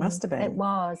 Must have been. It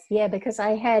was, yeah, because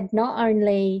I had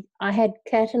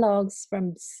catalogs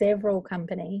from several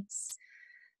companies.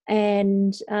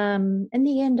 And in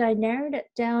the end, I narrowed it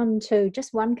down to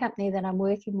just one company that I'm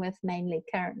working with mainly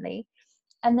currently.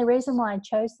 And the reason why I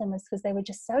chose them is because they were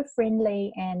just so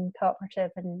friendly and cooperative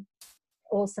and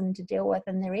awesome to deal with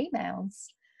in their emails.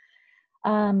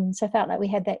 So I felt like we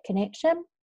had that connection.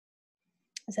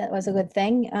 So that was a good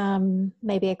thing.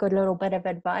 Maybe a good little bit of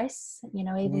advice,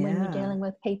 even when you're dealing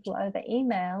with people over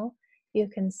email, you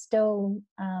can still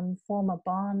form a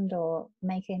bond or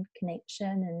make a connection,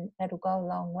 and it'll go a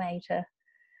long way to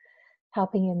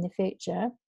helping you in the future.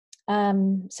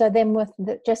 So then with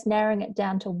just narrowing it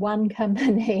down to one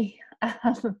company,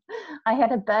 I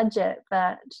had a budget,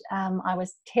 but I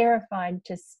was terrified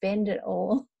to spend it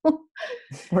all.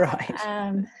 Right.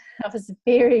 I was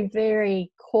very,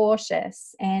 very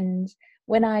cautious. And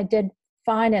when I did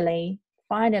finally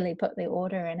put the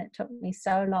order in, it took me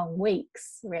so long,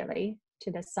 weeks really, to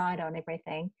decide on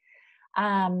everything.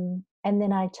 And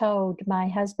then I told my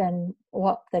husband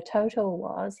what the total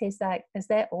was. He's like, is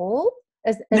that all?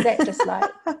 Is that just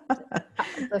like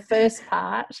the first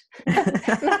part? And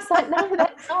I was like, no,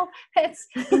 that's all. It's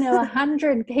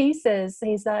 100 pieces.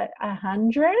 He's like,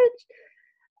 100?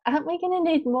 Aren't we going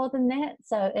to need more than that?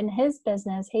 So in his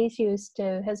business, he's used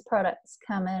to his products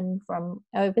come in from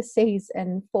overseas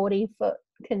in 40-foot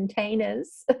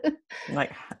containers,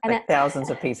 like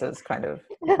thousands of pieces, kind of.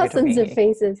 Thousands of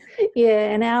pieces,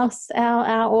 yeah. And our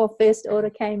first order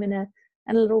came in a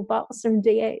little box from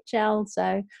DHL.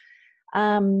 So,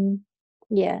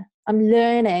 yeah, I'm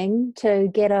learning to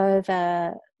get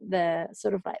over the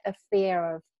sort of like the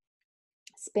fear of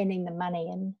spending the money,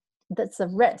 and that's a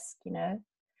risk,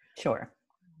 Sure.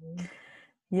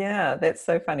 Yeah, that's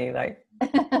so funny. Like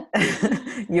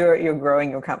you're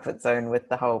growing your comfort zone with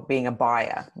the whole being a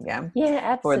buyer, yeah,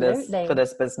 absolutely, for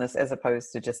this business, as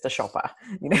opposed to just a shopper,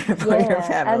 for your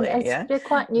family. And it's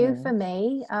quite new for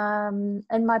me.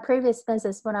 In my previous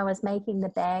business, when I was making the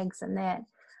bags and that,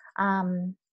 I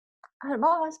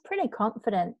was pretty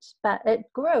confident, but it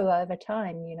grew over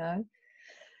time.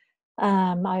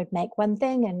 I would make one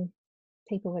thing and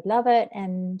people would love it,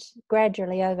 and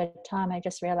gradually over time I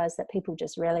just realized that people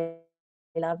just really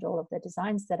loved all of the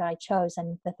designs that I chose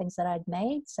and the things that I'd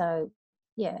made. So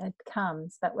yeah, it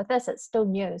comes. But with this, it's still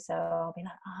new. So I'll be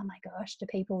like, oh my gosh, do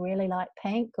people really like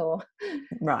pink? Or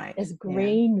Right. is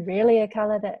green really a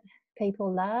color that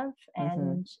people love? Mm-hmm.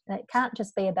 And it can't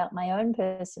just be about my own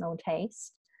personal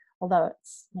taste, although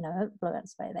it's,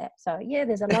 influenced by that. So yeah,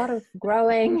 there's a lot of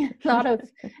growing, a lot of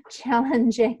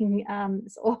challenging,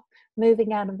 or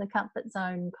moving out of the comfort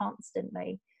zone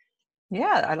constantly.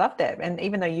 Yeah, I love that. And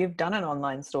even though you've done an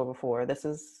online store before, this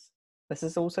is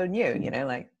also new,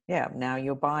 like, yeah, now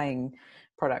you're buying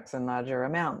products in larger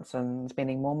amounts and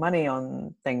spending more money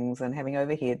on things and having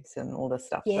overheads and all this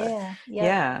stuff. Yeah, So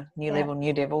yeah, new level,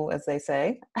 new devil, as they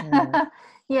say.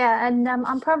 Yeah, and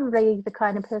I'm probably the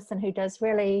kind of person who does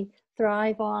really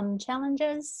thrive on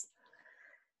challenges.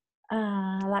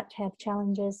 I like to have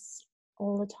challenges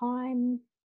all the time.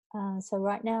 So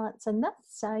right now it's a myth.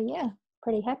 So yeah,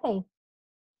 pretty happy.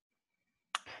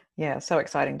 Yeah, so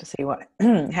exciting to see what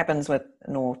happens with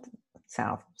North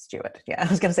South Stuart. Yeah, I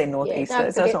was going to say Northeast,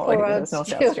 don't so it's not like it's North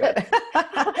South Stuart.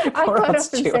 I quite often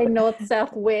say North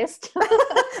South West.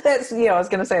 That's, I was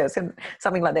going to say, it's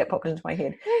something like that popped into my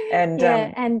head. And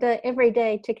yeah, and every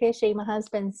day Takeshi, my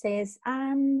husband, says,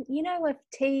 with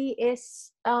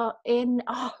TSN,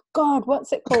 oh God,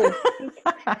 what's it called?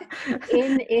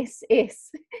 NSS.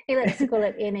 He likes to call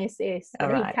it NSS,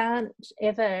 but right. he can't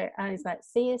ever. He's like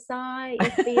CSI,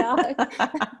 FBI.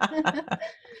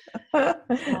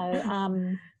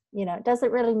 So, it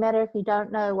doesn't really matter if you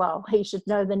don't know. Well, he should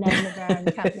know the name of our own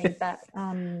company, but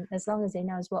as long as he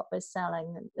knows what we're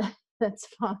selling, that's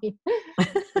fine.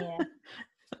 Yeah.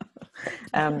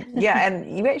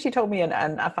 And you actually told me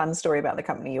a fun story about the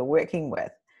company you're working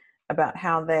with, about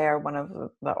how they're one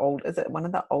of the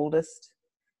oldest?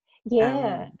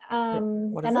 Yeah.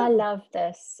 And I love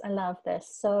this.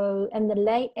 So in the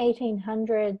late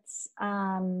 1800s,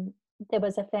 there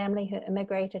was a family who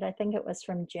immigrated. I think it was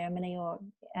from Germany or,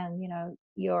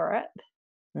 Europe,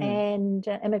 and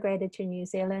immigrated to New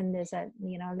Zealand as a,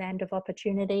 land of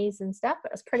opportunities and stuff.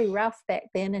 It was pretty rough back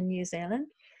then in New Zealand.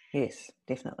 Yes,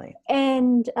 definitely.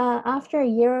 And after a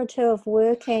year or two of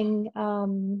working,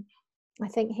 I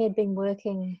think he had been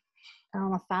working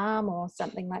on a farm or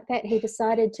something like that, he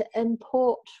decided to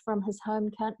import from his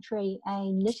home country a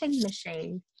knitting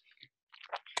machine.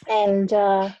 And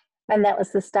that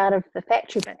was the start of the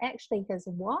factory. But actually his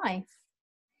wife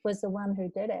was the one who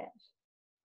did it,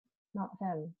 not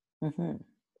him,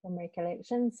 from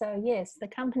recollection. So yes, the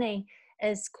company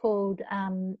is called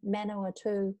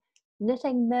Manawatu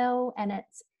Knitting Mill, and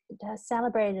it's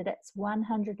celebrated its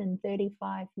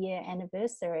 135-year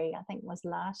anniversary. I think it was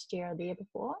last year or the year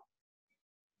before.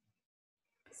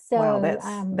 So, wow,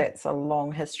 that's a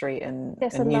long history in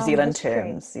New Zealand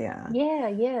terms. Yeah,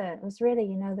 it was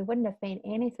really, there wouldn't have been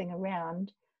anything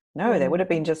around. No, they would have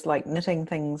been just like knitting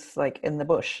things like in the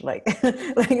bush, like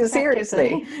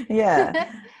seriously. Yeah.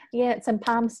 Yeah, it's in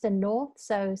Palmerston North,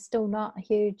 so still not a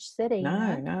huge city.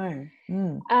 No.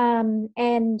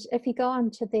 And if you go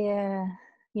onto their,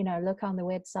 look on the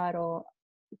website or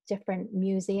different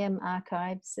museum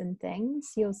archives and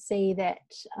things, you'll see that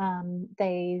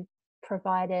they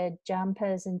provided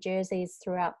jumpers and jerseys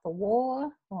throughout the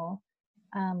war, or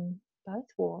both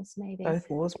wars maybe. Both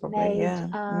wars probably,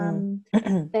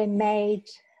 They made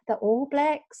the All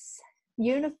Blacks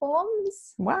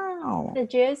uniforms. Wow. The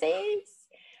jerseys.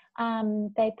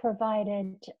 They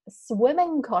provided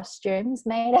swimming costumes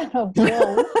made out of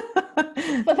wool.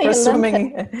 For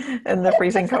swimming in the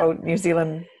freezing cold New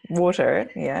Zealand water.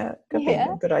 Yeah, could be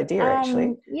a good idea,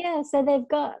 actually. So they've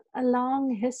got a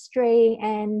long history,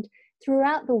 and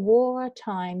throughout the war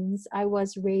times, I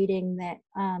was reading that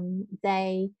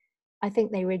I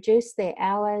think they reduced their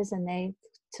hours and they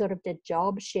sort of did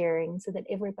job sharing so that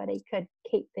everybody could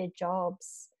keep their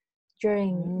jobs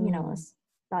during,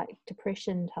 like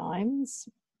Depression times.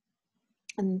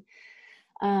 And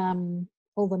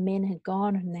all the men had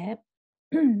gone and that.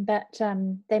 But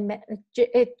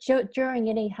during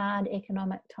any hard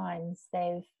economic times,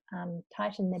 they've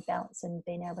tightened their belts and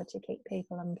been able to keep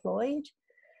people employed.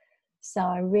 So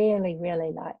I really,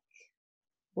 really like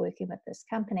working with this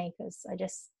company because I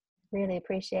just really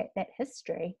appreciate that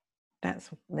history. That's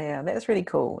really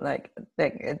cool. Like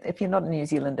if you're not a New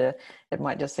Zealander, it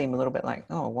might just seem a little bit like,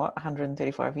 oh, what,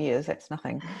 135 years? That's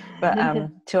nothing. But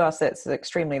to us, that's an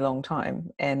extremely long time.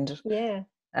 And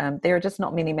there are just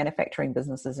not many manufacturing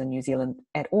businesses in New Zealand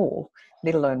at all,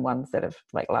 let alone ones that have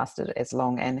like lasted as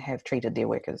long and have treated their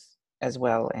workers as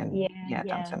well and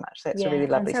done so much. That's a really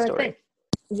lovely story.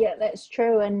 That's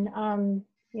true. And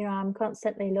I'm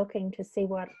constantly looking to see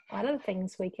what other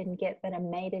things we can get that are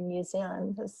made in New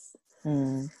Zealand.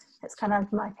 It's kind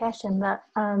of my passion, but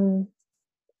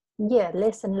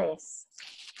less and less.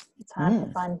 It's hard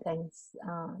to find things,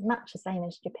 much the same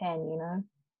as Japan, you know.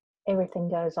 Everything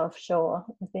goes offshore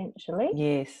eventually.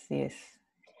 Yes, yes.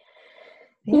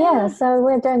 Yeah, so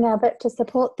we're doing our bit to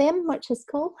support them, which is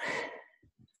cool.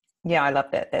 Yeah, I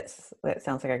love that. That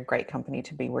sounds like a great company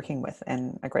to be working with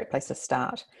and a great place to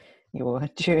start your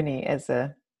journey as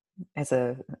a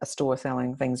store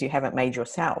selling things you haven't made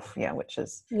yourself. Yeah, which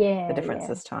is the difference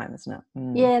this time, isn't it?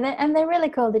 Yeah, and they're really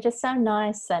cool. They're just so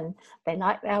nice, and they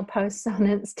like our posts on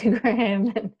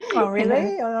Instagram. And, oh,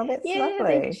 really? Oh, that's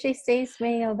lovely. She sees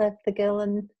me, or the girl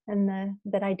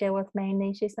that I deal with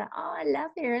mainly. She's like, "Oh, I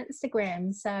love your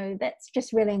Instagram." So that's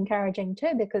just really encouraging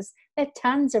too, because there are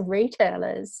tons of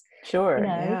retailers, sure, you know,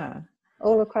 yeah,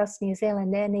 all across New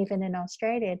Zealand and even in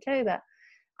Australia too. But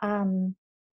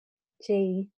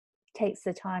she takes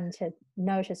the time to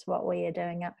notice what we are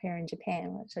doing up here in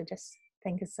Japan, which I just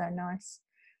think is so nice.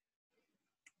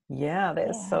 Yeah,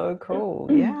 that's so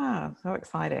cool. Yeah, so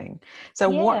exciting. So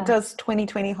what does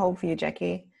 2020 hold for you,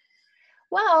 Jackie?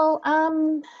 Well,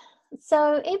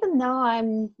 so even though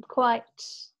I'm quite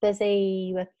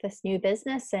busy with this new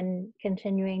business and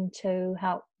continuing to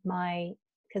help my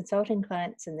consulting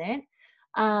clients in that,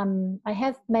 I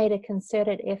have made a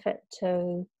concerted effort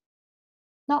to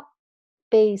not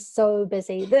be so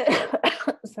busy that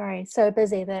so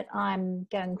busy that I'm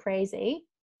going crazy.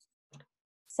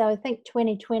 So I think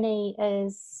 2020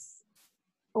 is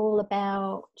all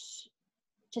about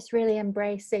just really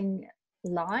embracing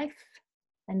life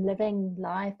and living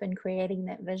life and creating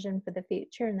that vision for the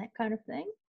future and that kind of thing.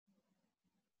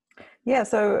 Yeah,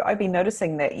 so I've been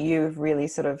noticing that you've really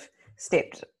sort of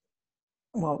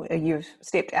you've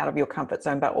stepped out of your comfort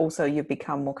zone, but also you've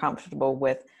become more comfortable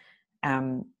with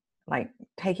like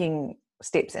taking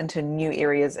steps into new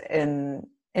areas in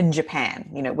Japan,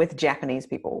 you know, with Japanese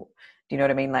people. Do you know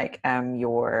what I mean? Like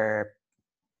your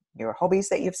hobbies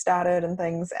that you've started and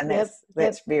things, and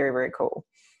that's very, very cool.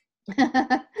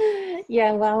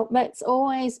 Yeah, well, that's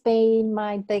always been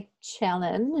my big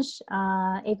challenge.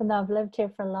 Even though I've lived here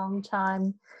for a long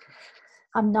time,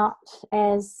 I'm not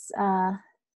as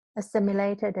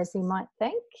assimilated as you might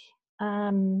think.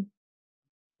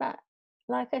 But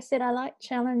like I said, I like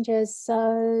challenges,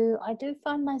 so I do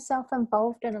find myself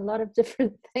involved in a lot of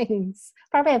different things.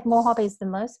 Probably have more hobbies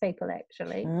than most people,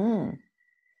 actually.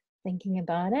 Thinking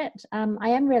about it, I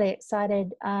am really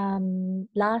excited.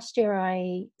 Last year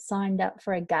I signed up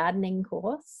for a gardening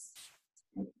course.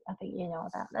 I think you know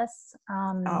about this.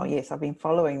 Oh yes, I've been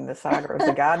following the saga of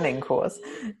the gardening course.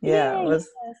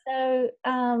 So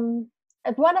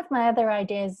one of my other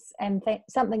ideas, and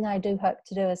something I do hope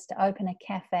to do, is to open a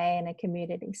cafe and a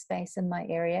community space in my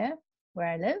area where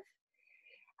I live.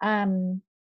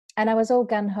 And I was all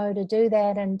gung-ho to do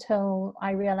that until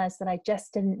I realized that I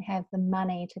just didn't have the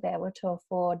money to be able to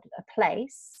afford a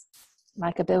place,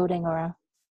 like a building or a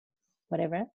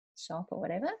whatever, shop or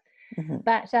whatever.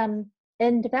 But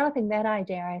in developing that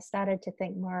idea, I started to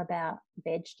think more about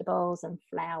vegetables and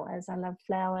flowers. I love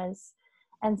flowers.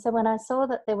 And so when I saw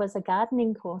that there was a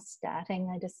gardening course starting,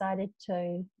 I decided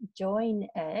to join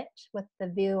it with the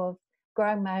view of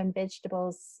growing my own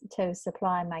vegetables to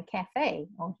supply my cafe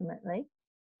ultimately.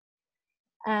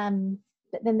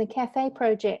 But then the cafe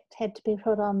project had to be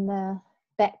put on the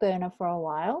back burner for a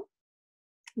while.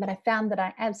 But I found that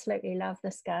I absolutely love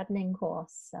this gardening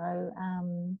course. So,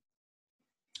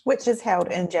 which is held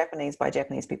in Japanese by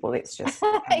Japanese people. Let's just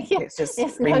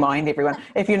remind everyone.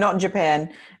 If you're not in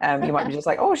Japan, you might be just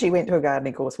like, "Oh, she went to a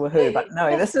gardening course, woohoo!" But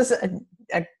no, this is a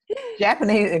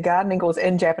gardening course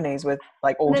in Japanese with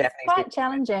like all Japanese people. It's quite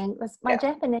challenging. My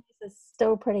Japanese is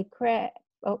still pretty crap.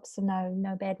 Oops,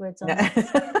 no bad words on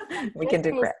it. We can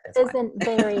do crap. Isn't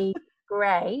very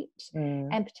great,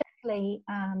 and particularly,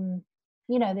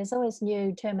 you know, there's always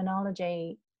new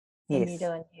terminology when you do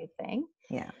a new thing.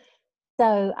 Yeah.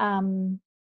 So,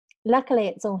 luckily,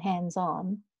 it's all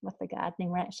hands-on with the gardening.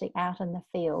 We're actually out in the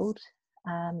field,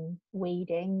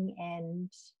 weeding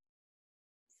and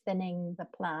thinning the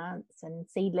plants and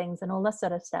seedlings and all this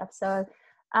sort of stuff. So,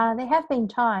 there have been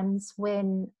times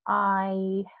when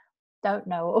I don't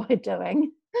know what we're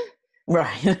doing.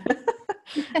 Right. And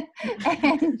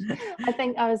I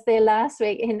think I was there last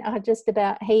week, and I just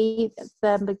about the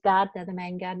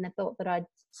main gardener, thought that I'd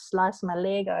sliced my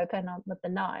leg open with the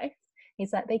knife.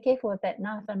 He's like, "Be careful with that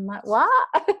knife." I'm like, "What?"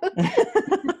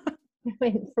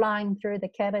 Went flying through the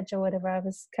cabbage or whatever I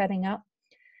was cutting up.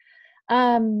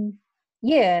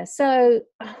 Yeah, so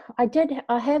I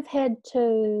have had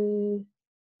to,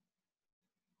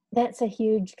 that's a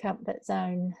huge comfort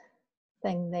zone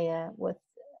thing there with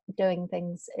doing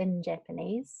things in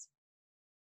Japanese.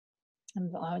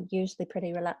 I'm usually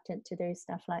pretty reluctant to do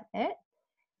stuff like that.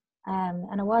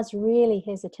 And I was really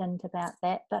hesitant about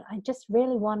that, but I just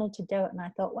really wanted to do it. And I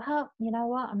thought, well, you know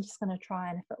what, I'm just going to try.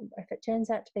 And if it turns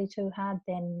out to be too hard,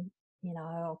 then, you know,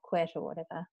 I'll quit or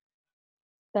whatever.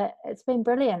 But it's been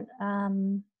brilliant.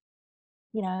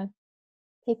 You know,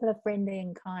 people are friendly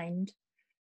and kind.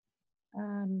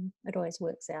 It always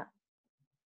works out.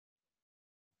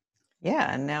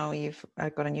 Yeah, and now you've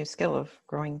got a new skill of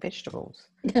growing vegetables.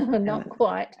 Not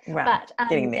quite, well, but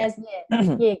getting there. as yet, yeah,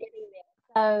 getting there.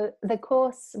 So the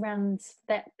course runs,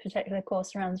 that particular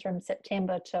course runs from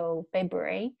September till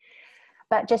February.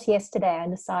 But just yesterday, I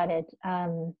decided,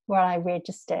 I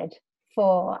registered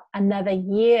for another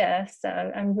year. So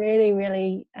I'm really,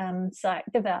 really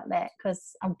psyched about that,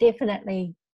 because I'll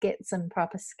definitely get some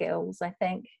proper skills, I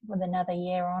think, with another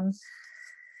year on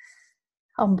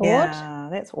board. Yeah,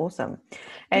 that's awesome.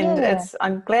 And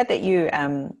I'm glad that you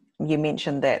you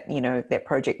mentioned that, you know, that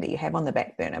project that you have on the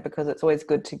back burner, because it's always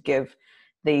good to give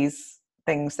these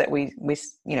things that we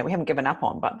you know, we haven't given up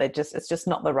on, but it's just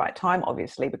not the right time,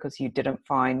 obviously, because you didn't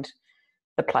find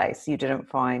the place, you didn't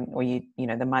find, or you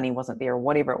know, the money wasn't there, or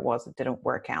whatever it was, it didn't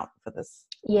work out for this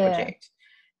project.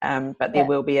 But there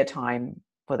will be a time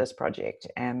for this project.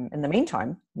 In the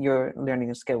meantime, you're learning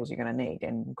the skills you're going to need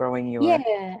and growing your...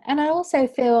 And I also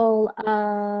feel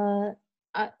the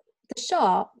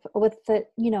shop with the,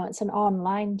 you know, it's an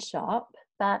online shop,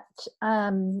 but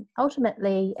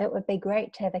ultimately it would be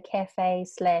great to have a cafe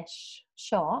 /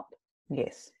 shop.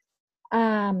 Yes.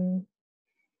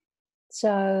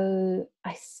 So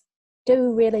I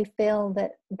do really feel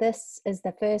that this is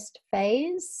the first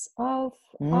phase of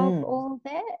all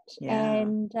that.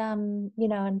 And you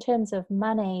know, in terms of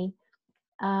money,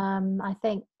 I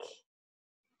think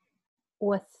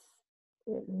with,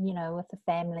 you know, with the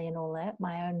family and all that,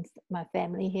 my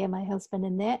family here, my husband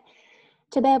and that,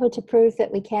 to be able to prove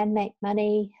that we can make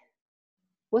money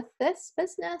with this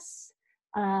business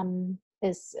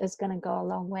is going to go a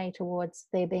long way towards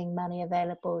there being money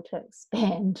available to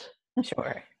expand.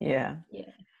 Sure. Yeah.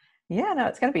 No,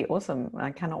 it's going to be awesome.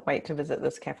 I cannot wait to visit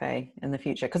this cafe in the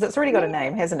future, because it's already got a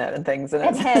name, hasn't it, and things. And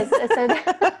it has. So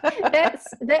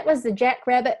that was the Jack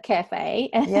Rabbit Cafe.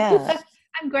 Yeah.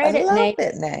 I'm great at names. I love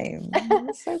that name.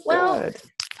 It's so well, good.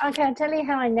 I can tell you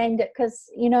how I named it, because,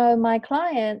 you know, my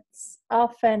clients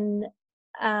often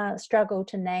struggle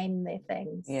to name their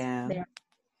things. Yeah.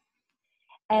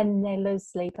 And they lose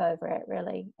sleep over it,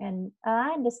 really. And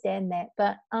I understand that.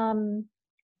 But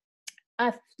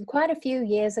quite a few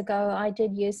years ago, I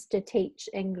did used to teach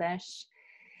English.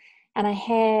 And I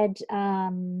had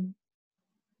a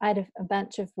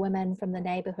bunch of women from the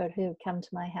neighborhood who would come to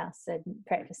my house and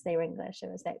practice their English. It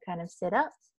was that kind of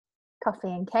setup.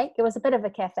 Coffee and cake. It was a bit of a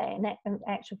cafe, and in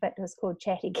actual fact it was called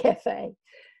Chatty Cafe.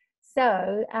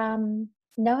 So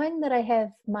knowing that I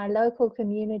have my local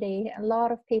community, a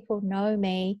lot of people know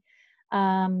me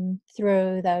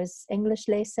through those English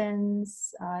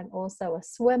lessons. I'm also a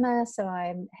swimmer, so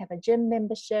I have a gym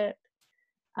membership.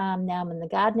 Now I'm in the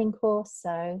gardening course,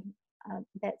 so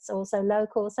that's also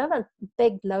local. So I have a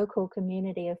big local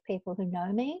community of people who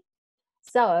know me.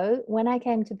 So when I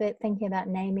came to thinking about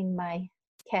naming my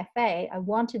cafe, I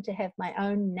wanted to have my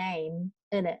own name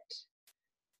in it.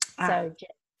 So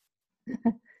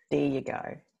there you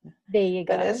go. There you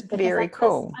go. That is very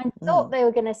cool. I thought they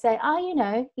were going to say, oh, you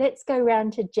know, let's go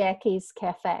round to Jackie's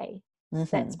Cafe. Mm-hmm.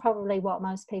 That's probably what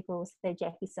most people say,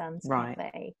 Jackie Sun's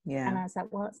Cafe. Yeah. And I was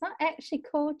like, well, it's not actually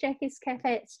called Jackie's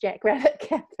Cafe, it's Jack Rabbit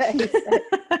Cafe. So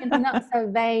I'm not so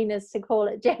vain as to call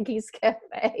it Jackie's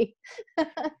Cafe.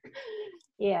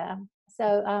 Yeah.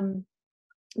 So,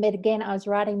 but again, I was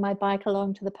riding my bike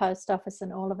along to the post office,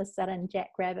 and all of a sudden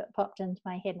Jack Rabbit popped into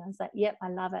my head, and I was like, yep, I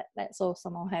love it. That's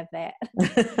awesome. I'll have that.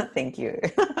 Thank you.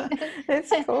 That's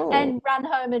cool. And run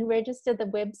home and register the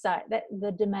website,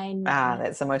 the domain name.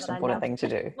 That's the most important thing to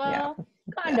do. Well,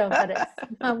 kind of, but it's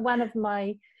one of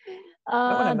my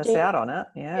don't want to miss out on it.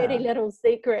 Yeah. Dirty little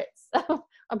secrets.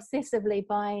 Obsessively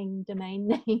buying domain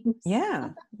names. Yeah.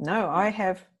 No, I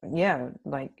have,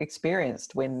 like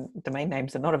experienced when domain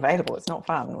names are not available. It's not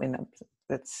fun when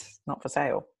it's not for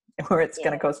sale, or it's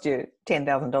going to cost you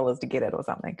 $10,000 to get it or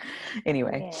something.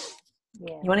 Anyway,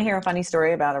 you want to hear a funny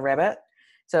story about a rabbit?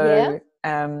 So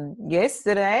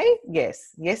yesterday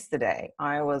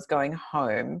I was going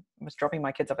home. I was dropping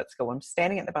my kids off at school. I'm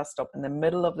standing at the bus stop in the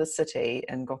middle of the city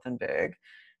in Gothenburg,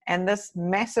 and this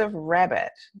massive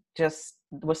rabbit just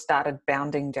started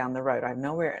bounding down the road. I have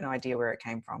no idea where it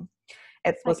came from.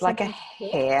 It was like a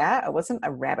hare. It wasn't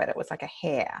a rabbit. It was like a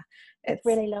hare. It's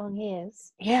really long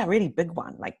ears. Yeah, really big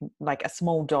one, like a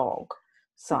small dog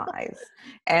size.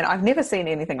 And I've never seen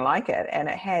anything like it. And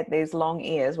it had these long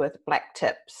ears with black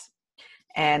tips.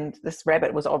 And this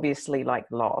rabbit was obviously like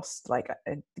lost, like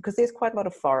because there's quite a lot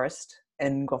of forest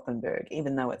in Gothenburg,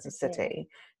 even though it's a city.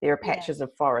 There are patches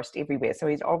of forest everywhere. So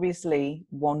he's obviously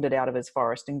wandered out of his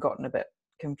forest and gotten a bit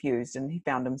confused, and he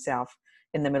found himself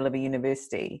in the middle of a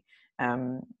university.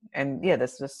 And yeah,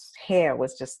 this hare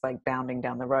was just like bounding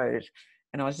down the road,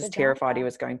 and I was just terrified he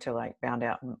was going to like bound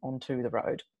out onto the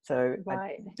road. So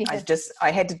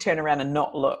I had to turn around and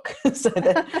not look so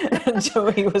that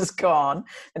until he was gone.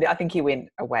 And I think he went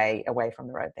away from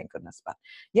the road, thank goodness. But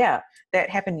yeah, that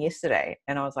happened yesterday,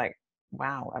 and I was like,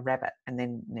 wow, a rabbit. And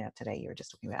then now today you were just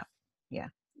talking about, yeah.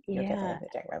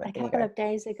 A couple of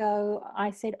days ago,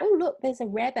 I said, "Oh, look, there's a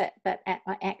rabbit," but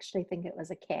I actually think it was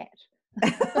a cat.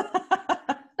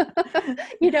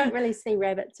 You don't really see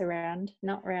rabbits around,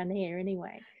 not around here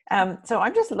anyway. So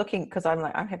I'm just looking because I'm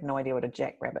like, I have no idea what a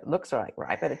jackrabbit looks like,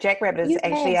 right? But a jackrabbit is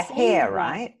actually a hare,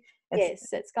 right?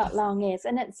 Yes, it's got long ears,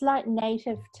 and it's like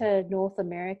native to North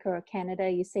America or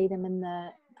Canada. You see them in the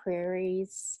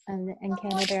prairies and in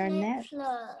Canada and that.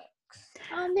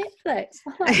 Oh, Netflix.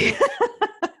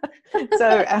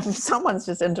 So someone's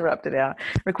just interrupted our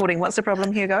recording. What's the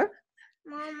problem, Hugo?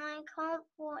 Mom, I can't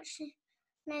watch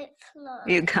Netflix.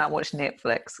 You can't watch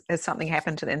Netflix. Has something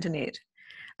happened to the internet?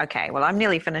 Okay, well, I'm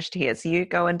nearly finished here. So you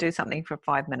go and do something for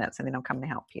 5 minutes and then I'll come and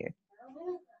help you.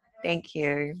 Thank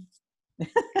you.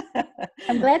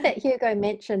 I'm glad that Hugo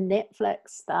mentioned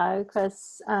Netflix though,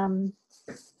 because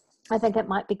I think it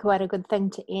might be quite a good thing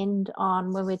to end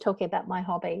on when we're talking about my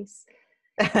hobbies.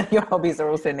 Your hobbies are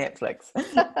also Netflix.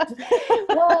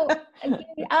 Well,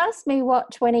 you asked me what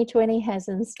 2020 has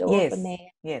in store for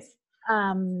me. Yes.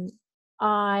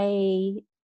 I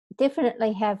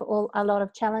definitely have a lot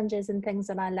of challenges and things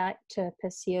that I like to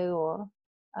pursue or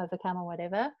overcome or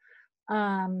whatever.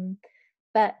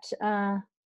 But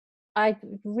I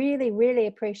really, really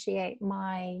appreciate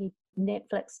my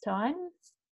Netflix time.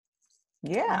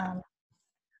 Yeah.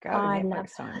 I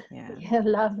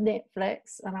love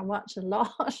Netflix, and I watch a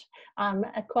lot. I'm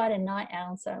quite a night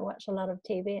owl, so I watch a lot of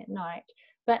TV at night.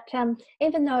 But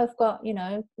even though I've got,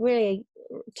 really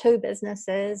 2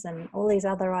 businesses and all these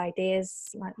other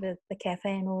ideas like the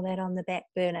cafe and all that on the back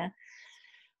burner,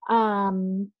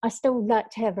 I still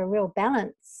like to have a real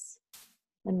balance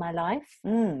in my life.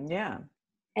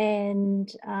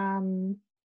 And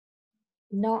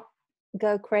not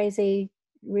go crazy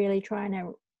really trying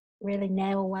to really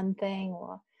nail one thing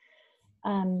or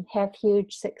have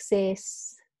huge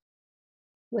success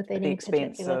with any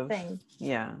particular thing.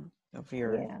 And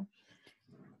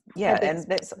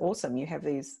that's awesome. You have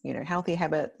these, healthy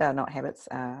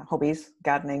hobbies,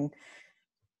 gardening,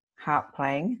 harp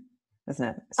playing, isn't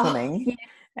it? Swimming.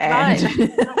 And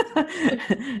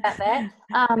about that.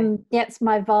 It's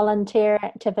my volunteer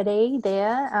activity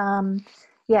there.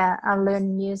 I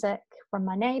learn music from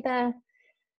my neighbour,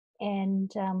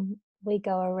 and we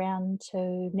go around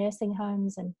to nursing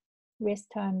homes and rest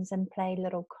homes and play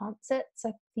little concerts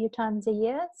a few times a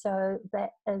year. So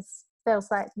that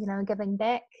feels like, giving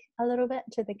back a little bit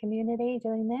to the community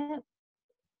doing that.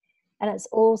 And it's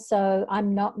also,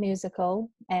 I'm not musical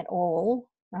at all.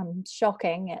 I'm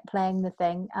shocking at playing the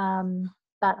thing.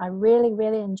 But I really,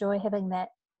 really enjoy having that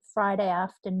Friday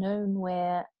afternoon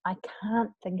where I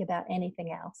can't think about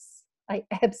anything else. I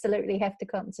absolutely have to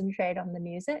concentrate on the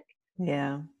music.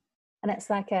 Yeah. And it's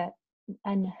like a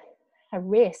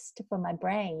rest for my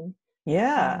brain.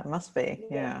 Yeah, it must be.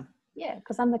 Yeah. Yeah,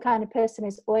 because I'm the kind of person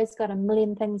who's always got a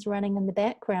million things running in the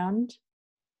background.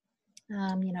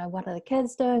 What are the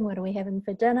kids doing? What are we having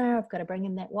for dinner? I've got to bring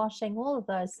in that washing, all of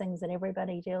those things that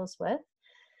everybody deals with.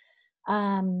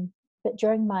 But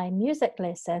during my music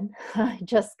lesson, I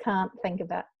just can't think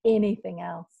about anything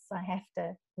else. I have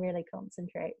to really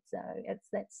concentrate. So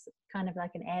that's kind of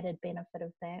like an added benefit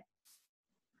of that.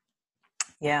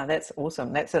 Yeah, that's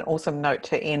awesome. That's an awesome note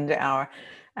to end our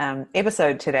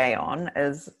episode today on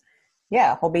is,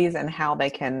 hobbies and how they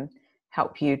can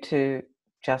help you to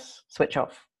just switch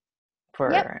off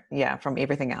from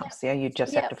everything else. Yeah, you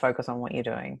just have to focus on what you're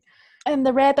doing. And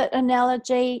the rabbit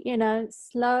analogy,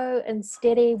 slow and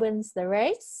steady wins the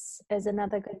race is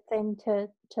another good thing to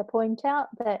point out,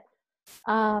 that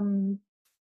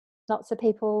lots of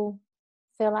people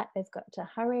feel like they've got to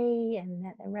hurry and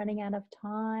that they're running out of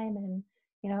time, and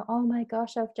oh my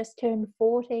gosh, I've just turned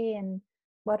 40 and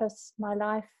what is my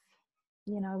life,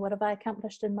 what have I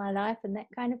accomplished in my life, and that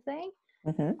kind of thing.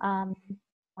 Mm-hmm.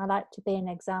 I like to be an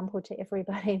example to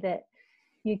everybody that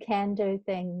you can do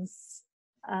things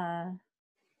at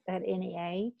any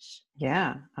age.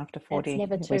 Yeah, after 40. It's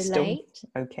never too late.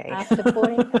 Okay. After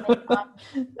 40,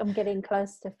 I'm getting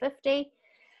close to 50.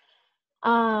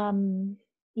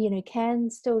 can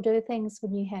still do things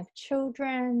when you have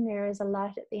children. There is a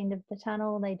light at the end of the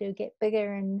tunnel. They do get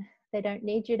bigger and they don't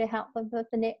need you to help them with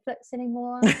the Netflix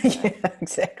anymore. Yeah,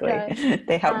 exactly.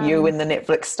 They help you when the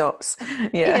Netflix stops.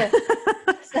 Yeah.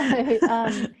 So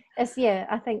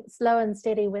I think slow and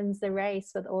steady wins the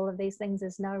race with all of these things.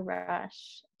 There's no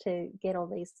rush to get all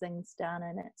these things done,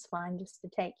 and it's fine just to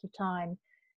take your time.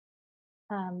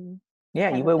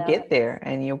 Yeah, you will get there,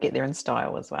 and you'll get there in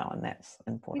style as well, and that's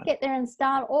important. You get there in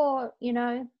style, or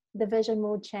the vision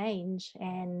will change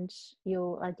and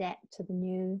you'll adapt to the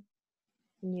new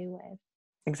way.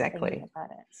 Exactly.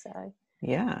 About it. So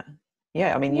yeah.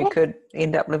 I mean, you could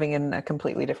end up living in a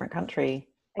completely different country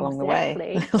along the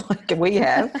way, like we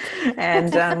have,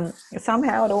 and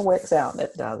somehow it all works out.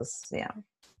 It does. Yeah.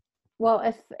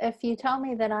 Well, if you tell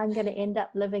me that I'm going to end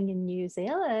up living in New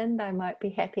Zealand, I might be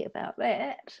happy about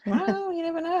that. Well, you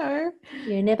never know.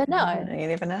 You never know. You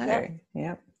never know.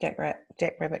 Yeah. Jack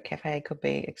Rabbit Cafe could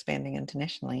be expanding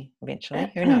internationally eventually.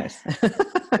 Who knows?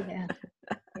 Yeah.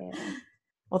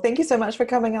 Well, thank you so much for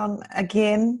coming on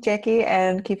again, Jackie,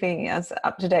 and keeping us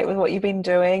up to date with what you've been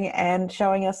doing and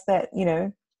showing us that,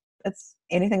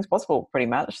 anything's possible pretty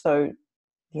much. So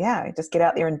yeah, just get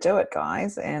out there and do it,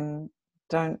 guys, and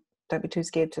don't be too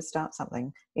scared to start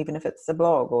something, even if it's a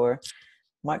blog or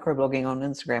microblogging on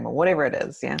Instagram or whatever it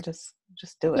is. Yeah, just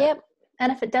do it. Yep. And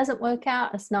if it doesn't work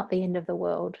out, it's not the end of the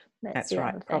world. That's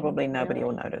right. Probably nobody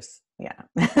will notice. Yeah.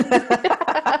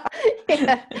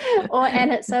 Yeah.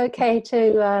 And it's okay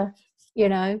to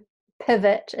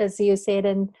pivot, as you said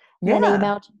in an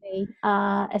email to me.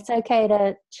 It's okay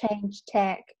to change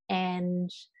tack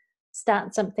and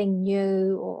start something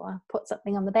new or put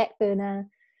something on the back burner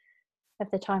if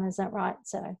the time isn't right.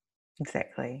 So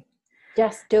exactly,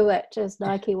 just do it, as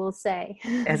Nike will say.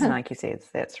 As Nike says,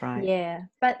 that's right. Yeah.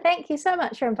 But thank you so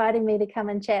much for inviting me to come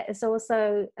and chat. It's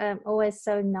also always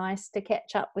so nice to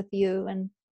catch up with you.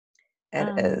 And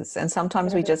it is. And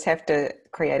sometimes we just have to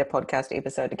create a podcast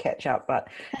episode to catch up, but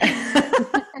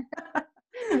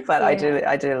but I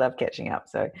do love catching up.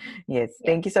 So yes,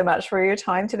 thank you so much for your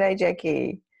time today,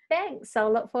 Jackie. Thanks.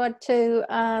 I'll look forward to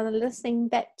listening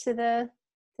back to the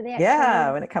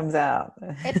actual when it comes out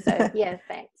episode. Yeah,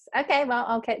 thanks. Okay, well,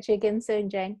 I'll catch you again soon,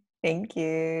 Jane. Thank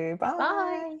you. Bye.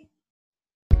 Bye.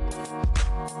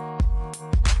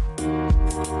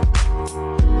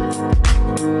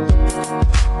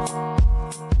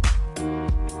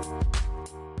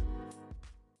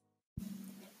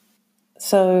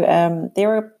 So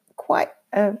there are quite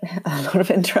a lot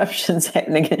of interruptions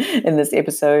happening in this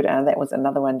episode. That was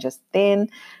another one just then.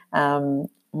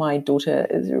 My daughter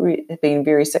has been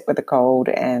very sick with a cold,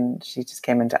 and she just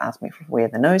came in to ask me where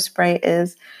the nose spray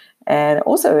is. And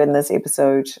also in this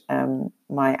episode,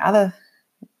 my other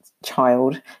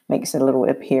child makes a little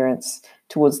appearance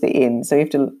towards the end. So you have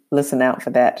to listen out for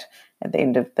that at the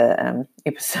end of the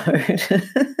episode.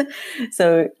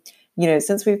 So,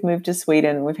 since we've moved to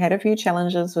Sweden, we've had a few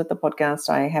challenges with the podcast.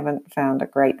 I haven't found a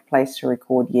great place to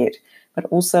record yet. But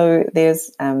also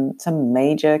there's some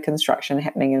major construction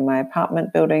happening in my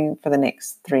apartment building for the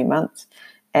next 3 months.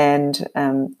 And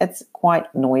it's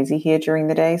quite noisy here during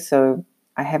the day. So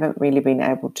I haven't really been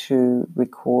able to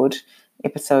record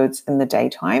episodes in the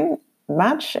daytime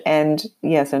much. And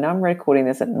so now I'm recording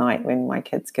this at night when my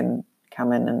kids can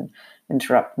come in and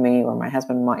interrupt me, or my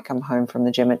husband might come home from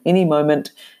the gym at any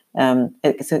moment.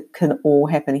 It can all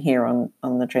happen here on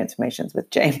the Transformations with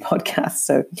Jane podcast.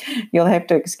 So you'll have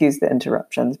to excuse the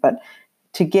interruptions. But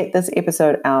to get this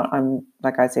episode out,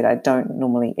 like I said, I don't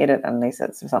normally edit unless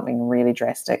it's something really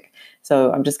drastic.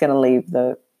 So I'm just going to leave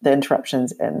the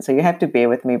interruptions in. So you have to bear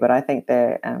with me, but I think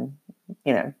they're,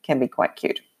 can be quite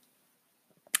cute.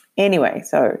 Anyway,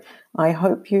 so I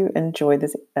hope you enjoy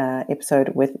this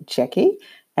episode with Jackie.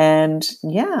 And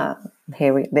let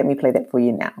me play that for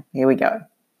you now. Here we go.